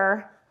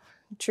 Baylor,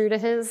 true to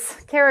his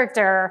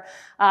character,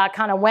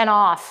 kind of went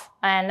off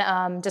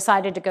and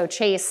decided to go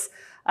chase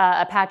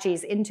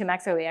Apaches into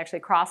Mexico. He actually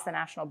crossed the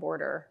national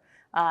border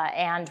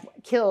and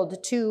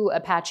killed 2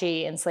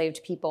 Apache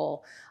enslaved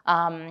people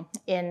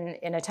in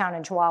a town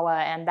in Chihuahua,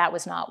 and that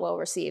was not well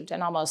received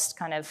and almost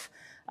kind of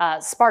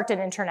sparked an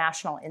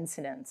international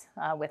incident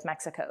with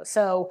Mexico.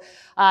 So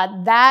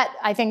that,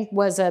 I think,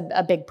 was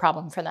a big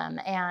problem for them.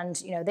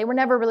 And they were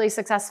never really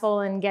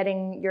successful in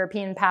getting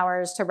European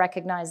powers to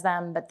recognize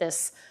them, but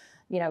this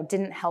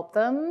didn't help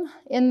them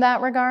in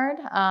that regard.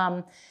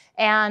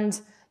 And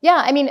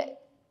yeah, I mean,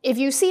 if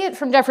you see it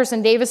from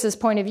Jefferson Davis's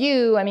point of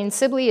view, I mean,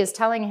 Sibley is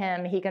telling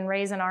him he can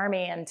raise an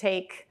army and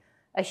take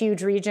a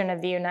huge region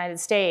of the United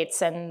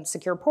States and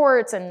secure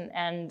ports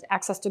and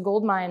access to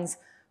gold mines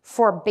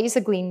for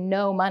basically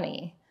no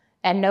money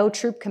and no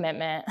troop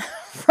commitment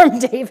from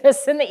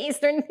Davis in the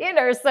Eastern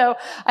Theater. So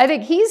I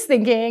think he's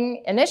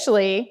thinking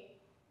initially,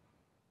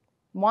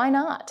 why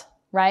not,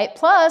 right?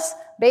 Plus,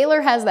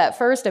 Baylor has that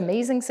first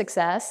amazing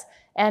success.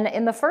 And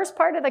in the first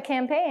part of the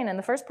campaign, in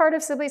the first part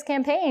of Sibley's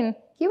campaign,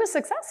 he was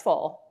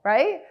successful,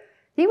 right?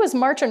 He was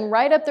marching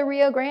right up the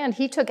Rio Grande.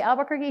 He took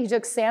Albuquerque, he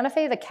took Santa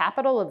Fe, the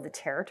capital of the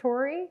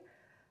territory.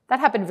 That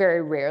happened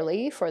very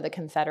rarely for the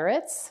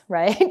Confederates,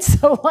 right?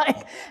 So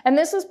and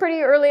this was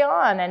pretty early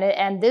on,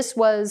 and this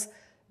was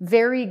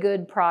very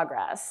good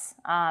progress.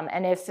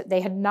 And if they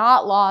had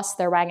not lost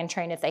their wagon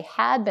train, if they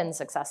had been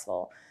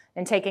successful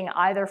in taking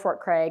either Fort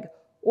Craig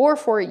or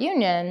Fort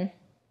Union,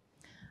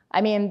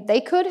 I mean,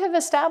 they could have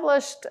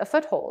established a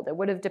foothold. It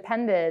would have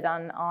depended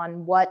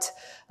on what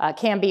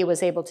Canby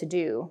was able to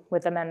do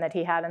with the men that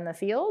he had in the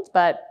field.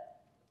 But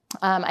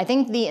I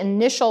think the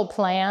initial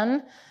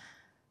plan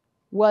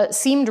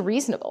seemed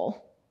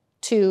reasonable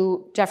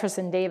to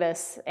Jefferson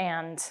Davis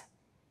and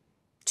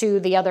to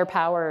the other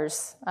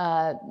powers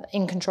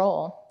in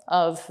control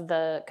of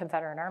the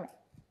Confederate Army.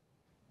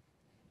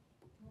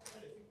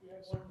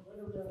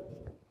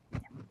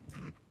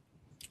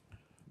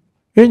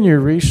 In your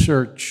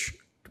research,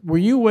 were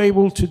you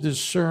able to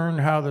discern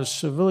how the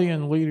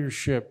civilian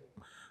leadership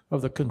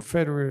of the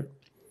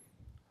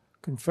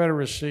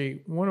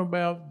Confederacy went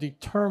about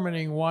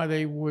determining why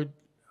they would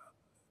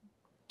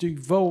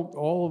devote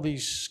all of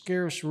these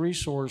scarce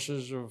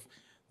resources of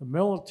the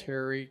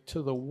military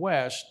to the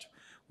West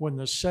when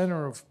the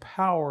center of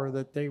power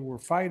that they were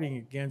fighting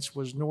against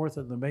was north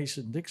of the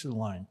Mason-Dixon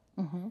line?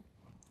 Mm-hmm.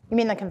 You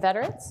mean the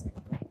Confederates?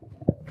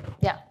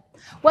 Yeah.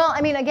 Well,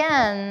 I mean,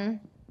 again,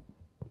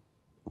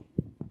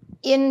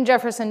 in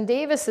Jefferson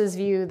Davis's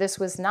view, this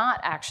was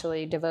not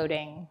actually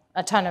devoting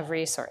a ton of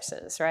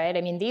resources, right? I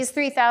mean, these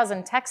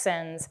 3,000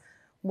 Texans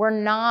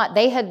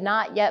they had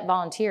not yet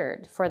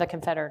volunteered for the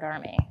Confederate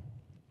Army.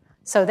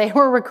 So they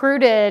were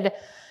recruited,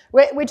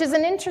 which is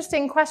an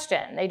interesting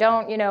question. They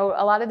don't,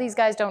 a lot of these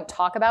guys don't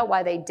talk about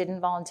why they didn't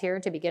volunteer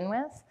to begin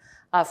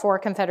with for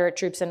Confederate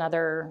troops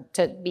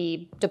to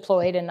be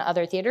deployed in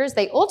other theaters.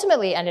 They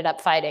ultimately ended up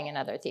fighting in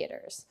other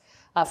theaters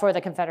for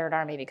the Confederate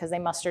Army because they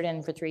mustered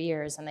in for 3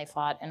 years and they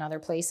fought in other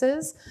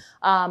places.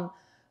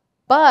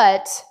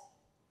 But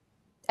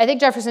I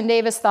think Jefferson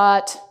Davis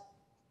thought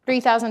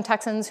 3,000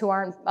 Texans who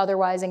aren't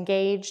otherwise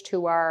engaged,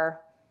 who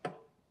are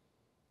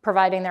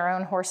providing their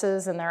own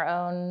horses and their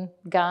own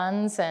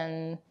guns,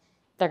 and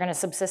they're going to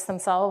subsist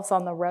themselves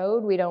on the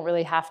road. We don't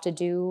really have to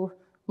do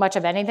much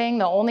of anything.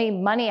 The only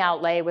money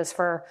outlay was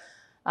for,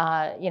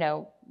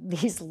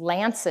 these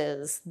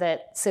lances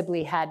that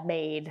Sibley had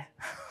made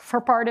for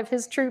part of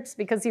his troops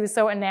because he was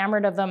so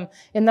enamored of them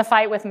in the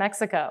fight with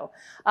Mexico.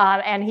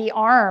 And he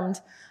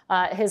armed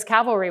his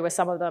cavalry with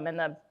some of them,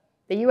 and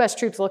the U.S.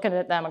 troops looking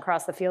at them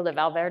across the field at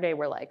Valverde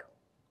were like,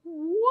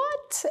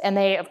 what? And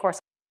they, of course,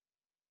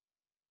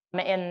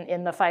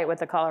 in the fight with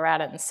the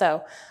Coloradans,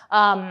 so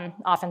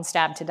often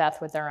stabbed to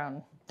death with their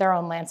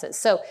own lances.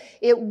 So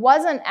it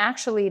wasn't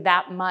actually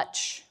that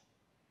much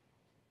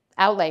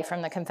outlay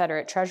from the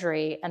Confederate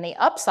treasury, and the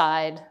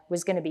upside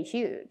was going to be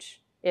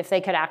huge if they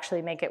could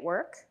actually make it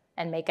work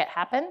and make it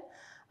happen.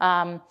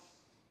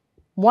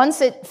 Once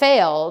it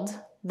failed,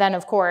 then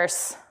of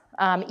course,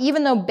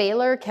 even though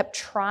Baylor kept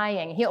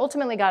trying, he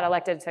ultimately got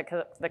elected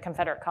to the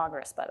Confederate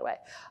Congress, by the way,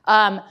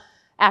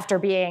 after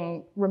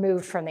being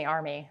removed from the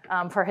Army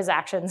for his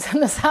actions in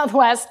the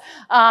Southwest.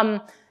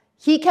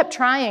 He kept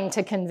trying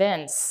to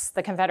convince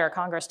the Confederate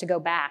Congress to go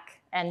back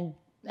and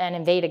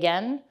invade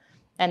again,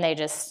 and they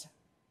just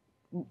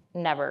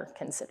never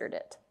considered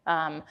it.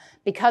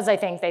 Because I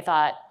think they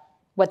thought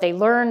what they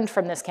learned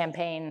from this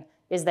campaign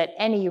is that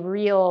any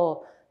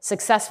real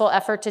successful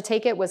effort to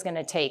take it was going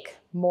to take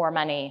more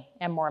money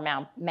and more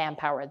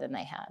manpower than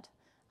they had.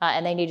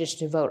 And they needed to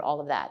devote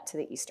all of that to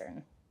the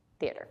Eastern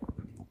Theater.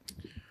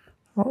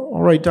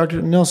 All right,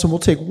 Dr. Nelson, we'll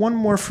take one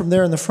more from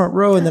there in the front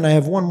row, and then I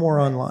have one more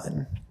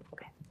online.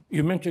 Okay.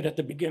 You mentioned at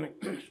the beginning,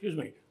 excuse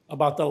me,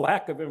 about the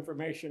lack of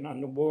information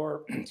on the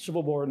war,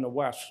 Civil War in the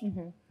West.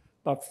 Mm-hmm.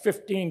 About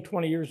 15,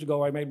 20 years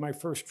ago, I made my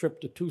first trip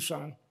to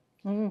Tucson,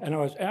 and I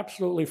was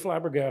absolutely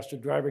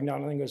flabbergasted driving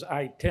down, I think it was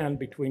I-10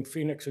 between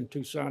Phoenix and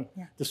Tucson,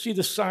 to see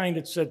the sign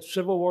that said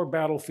Civil War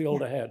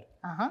battlefield ahead.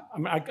 I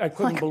mean, I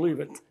couldn't believe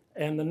it.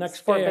 And the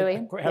next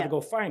day, I had to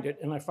go find it,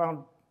 and I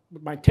found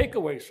my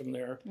takeaways from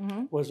there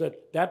was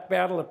that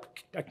battle,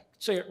 I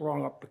say it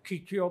wrong, up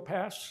Picacho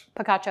Pass.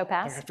 Picacho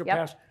Pass. Picacho Yep.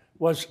 Pass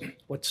was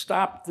what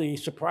stopped the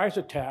surprise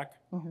attack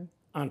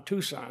on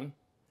Tucson.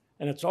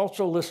 And it's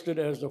also listed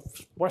as the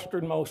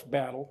westernmost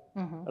battle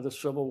of the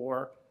Civil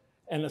War.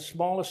 And the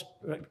smallest,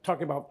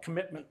 talking about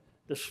commitment,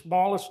 the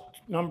smallest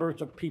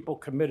numbers of people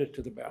committed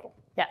to the battle.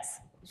 Yes.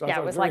 So yeah, I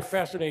thought it was very like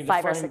fascinating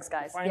 5 to or find, 6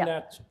 guys. find Yeah.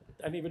 that.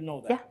 I didn't even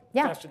know that. Yeah,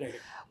 yeah. Fascinating.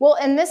 Well,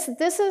 and this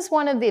is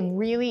one of the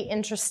really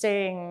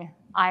interesting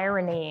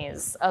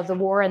ironies of the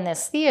war in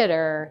this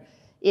theater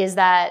is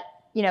that,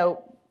 you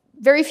know,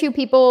 very few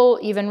people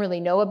even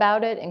really know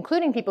about it,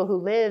 including people who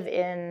live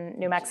in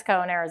New Mexico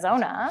and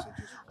Arizona.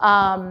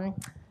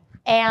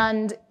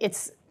 And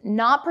it's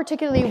not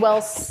particularly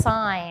well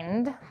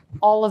signed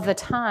all of the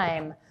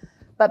time,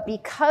 but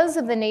because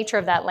of the nature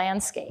of that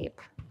landscape,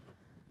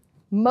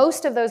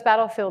 most of those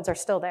battlefields are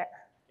still there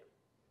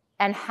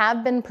and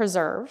have been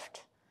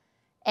preserved,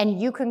 and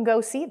you can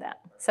go see them.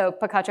 So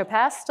Picacho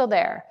Pass, still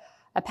there.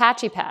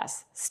 Apache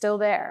Pass, still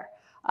there.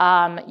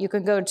 You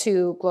can go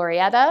to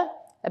Glorieta.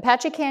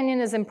 Apache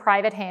Canyon is in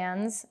private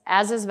hands,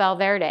 as is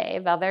Valverde.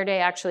 Valverde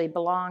actually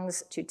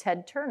belongs to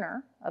Ted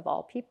Turner, of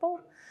all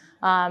people.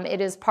 It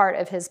is part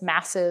of his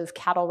massive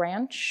cattle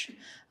ranch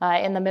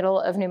in the middle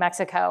of New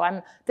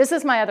Mexico. This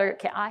is my other,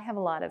 I have a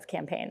lot of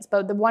campaigns,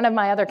 but one of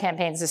my other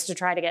campaigns is to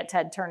try to get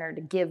Ted Turner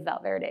to give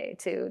Valverde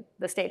to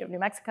the state of New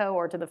Mexico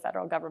or to the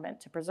federal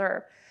government to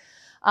preserve.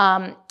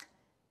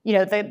 You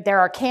know, there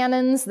are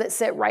cannons that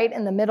sit right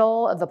in the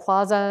middle of the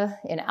plaza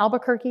in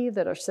Albuquerque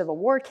that are Civil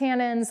War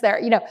cannons. There,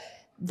 you know,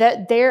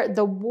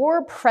 the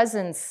war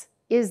presence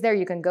is there.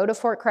 You can go to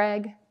Fort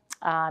Craig.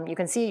 You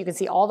can see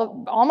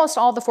almost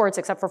all the forts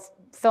except for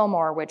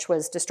Fillmore, which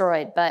was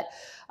destroyed. But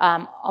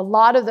a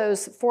lot of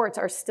those forts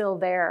are still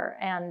there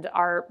and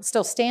are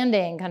still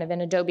standing kind of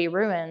in adobe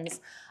ruins.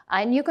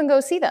 And you can go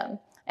see them.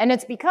 And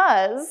it's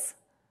because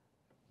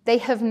they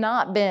have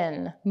not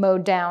been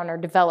mowed down or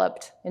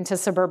developed into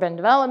suburban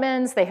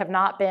developments. They have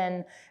not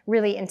been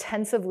really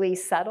intensively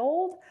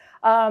settled.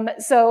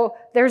 So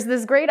there's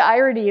this great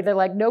irony that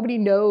like nobody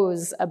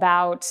knows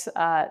about,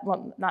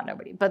 well, not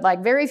nobody, but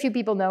like very few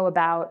people know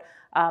about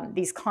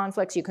these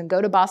conflicts. You can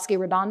go to Bosque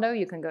Redondo,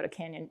 you can go to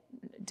Canyon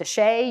de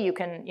Chelly, you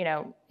can, you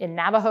know, in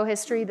Navajo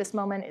history, this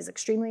moment is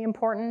extremely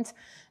important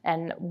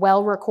and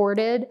well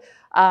recorded.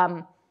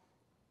 But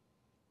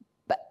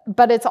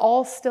it's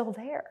all still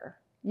there.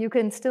 You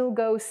can still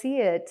go see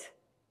it,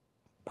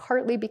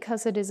 partly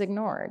because it is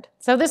ignored.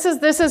 So this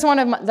is one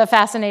of the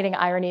fascinating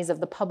ironies of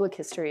the public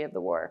history of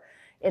the war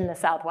in the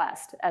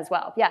Southwest as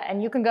well. Yeah,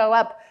 and you can go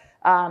up,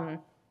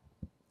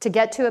 to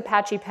get to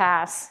Apache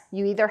Pass,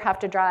 you either have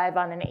to drive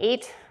on an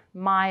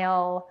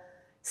 8-mile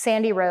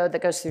sandy road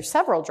that goes through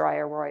several dry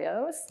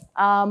arroyos,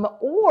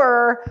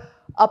 or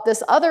up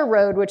this other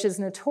road, which is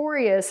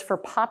notorious for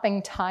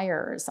popping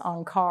tires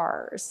on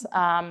cars,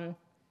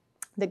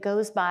 that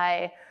goes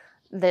by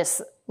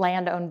this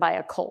land owned by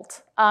a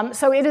cult.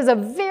 So it is a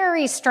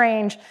very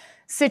strange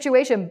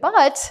situation,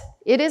 but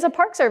it is a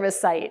Park Service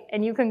site,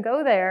 and you can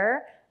go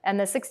there, and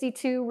the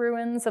 62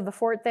 ruins of the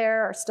fort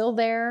there are still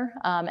there,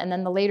 and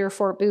then the later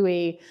Fort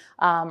Bowie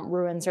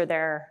ruins are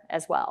there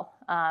as well.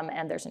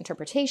 And there's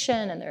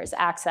interpretation, and there's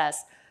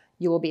access.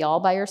 You will be all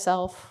by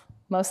yourself,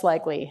 most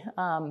likely,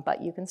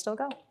 but you can still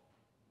go.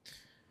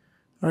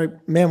 All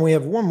right, ma'am, we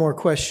have one more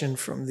question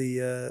from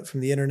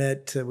the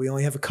internet. We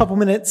only have a couple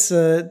minutes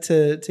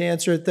to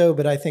answer it, though,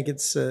 but I think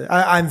it's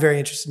I'm very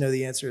interested to know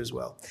the answer as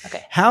well.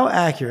 Okay. How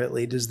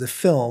accurately does the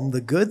film The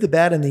Good, the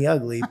Bad, and the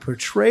Ugly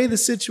portray the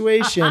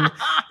situation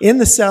in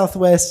the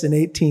Southwest in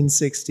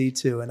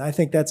 1862? And I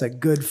think that's a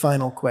good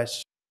final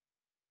question.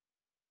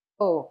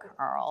 Oh,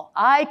 Carl,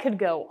 I could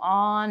go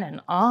on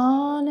and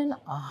on and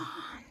on.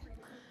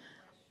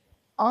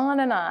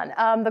 On and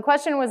on. The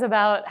question was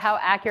about how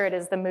accurate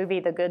is the movie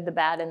The Good, the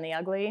Bad, and the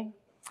Ugly,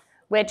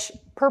 which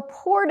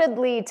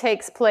purportedly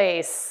takes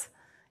place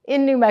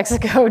in New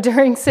Mexico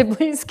during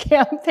Sibley's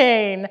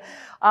campaign.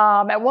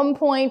 At one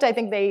point, I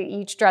think they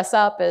each dress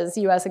up as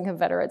U.S. and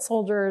Confederate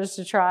soldiers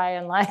to try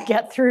and like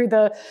get through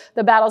the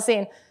battle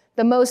scene.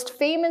 The most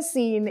famous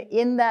scene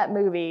in that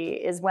movie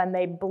is when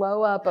they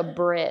blow up a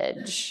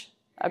bridge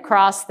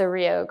across the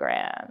Rio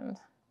Grande.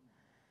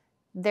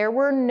 There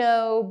were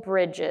no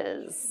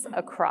bridges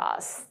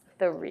across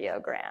the Rio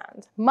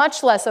Grande,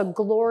 much less a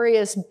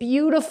glorious,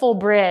 beautiful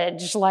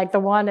bridge like the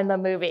one in the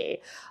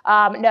movie.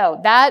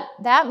 No,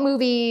 that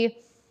movie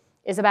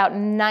is about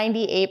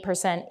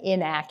 98%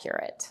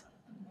 inaccurate,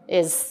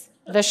 is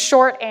the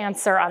short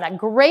answer on that.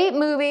 Great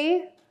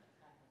movie,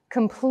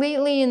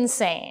 completely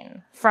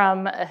insane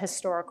from a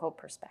historical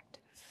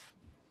perspective.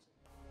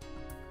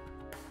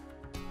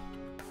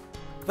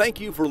 Thank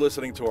you for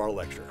listening to our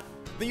lecture.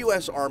 The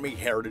U.S. Army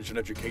Heritage and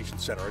Education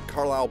Center at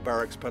Carlisle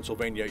Barracks,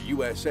 Pennsylvania,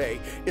 USA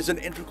is an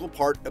integral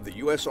part of the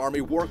U.S.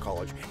 Army War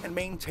College and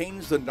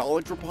maintains the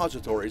knowledge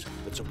repositories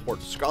that support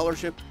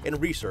scholarship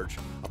and research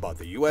about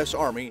the U.S.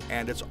 Army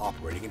and its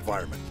operating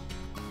environment.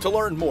 To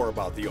learn more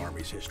about the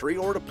Army's history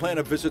or to plan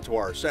a visit to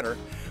our center,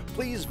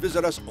 please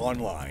visit us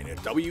online at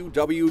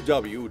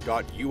www.usahec.org.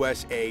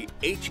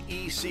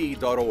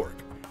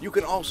 You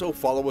can also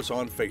follow us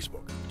on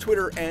Facebook,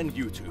 Twitter, and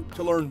YouTube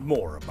to learn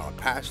more about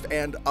past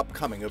and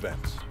upcoming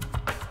events.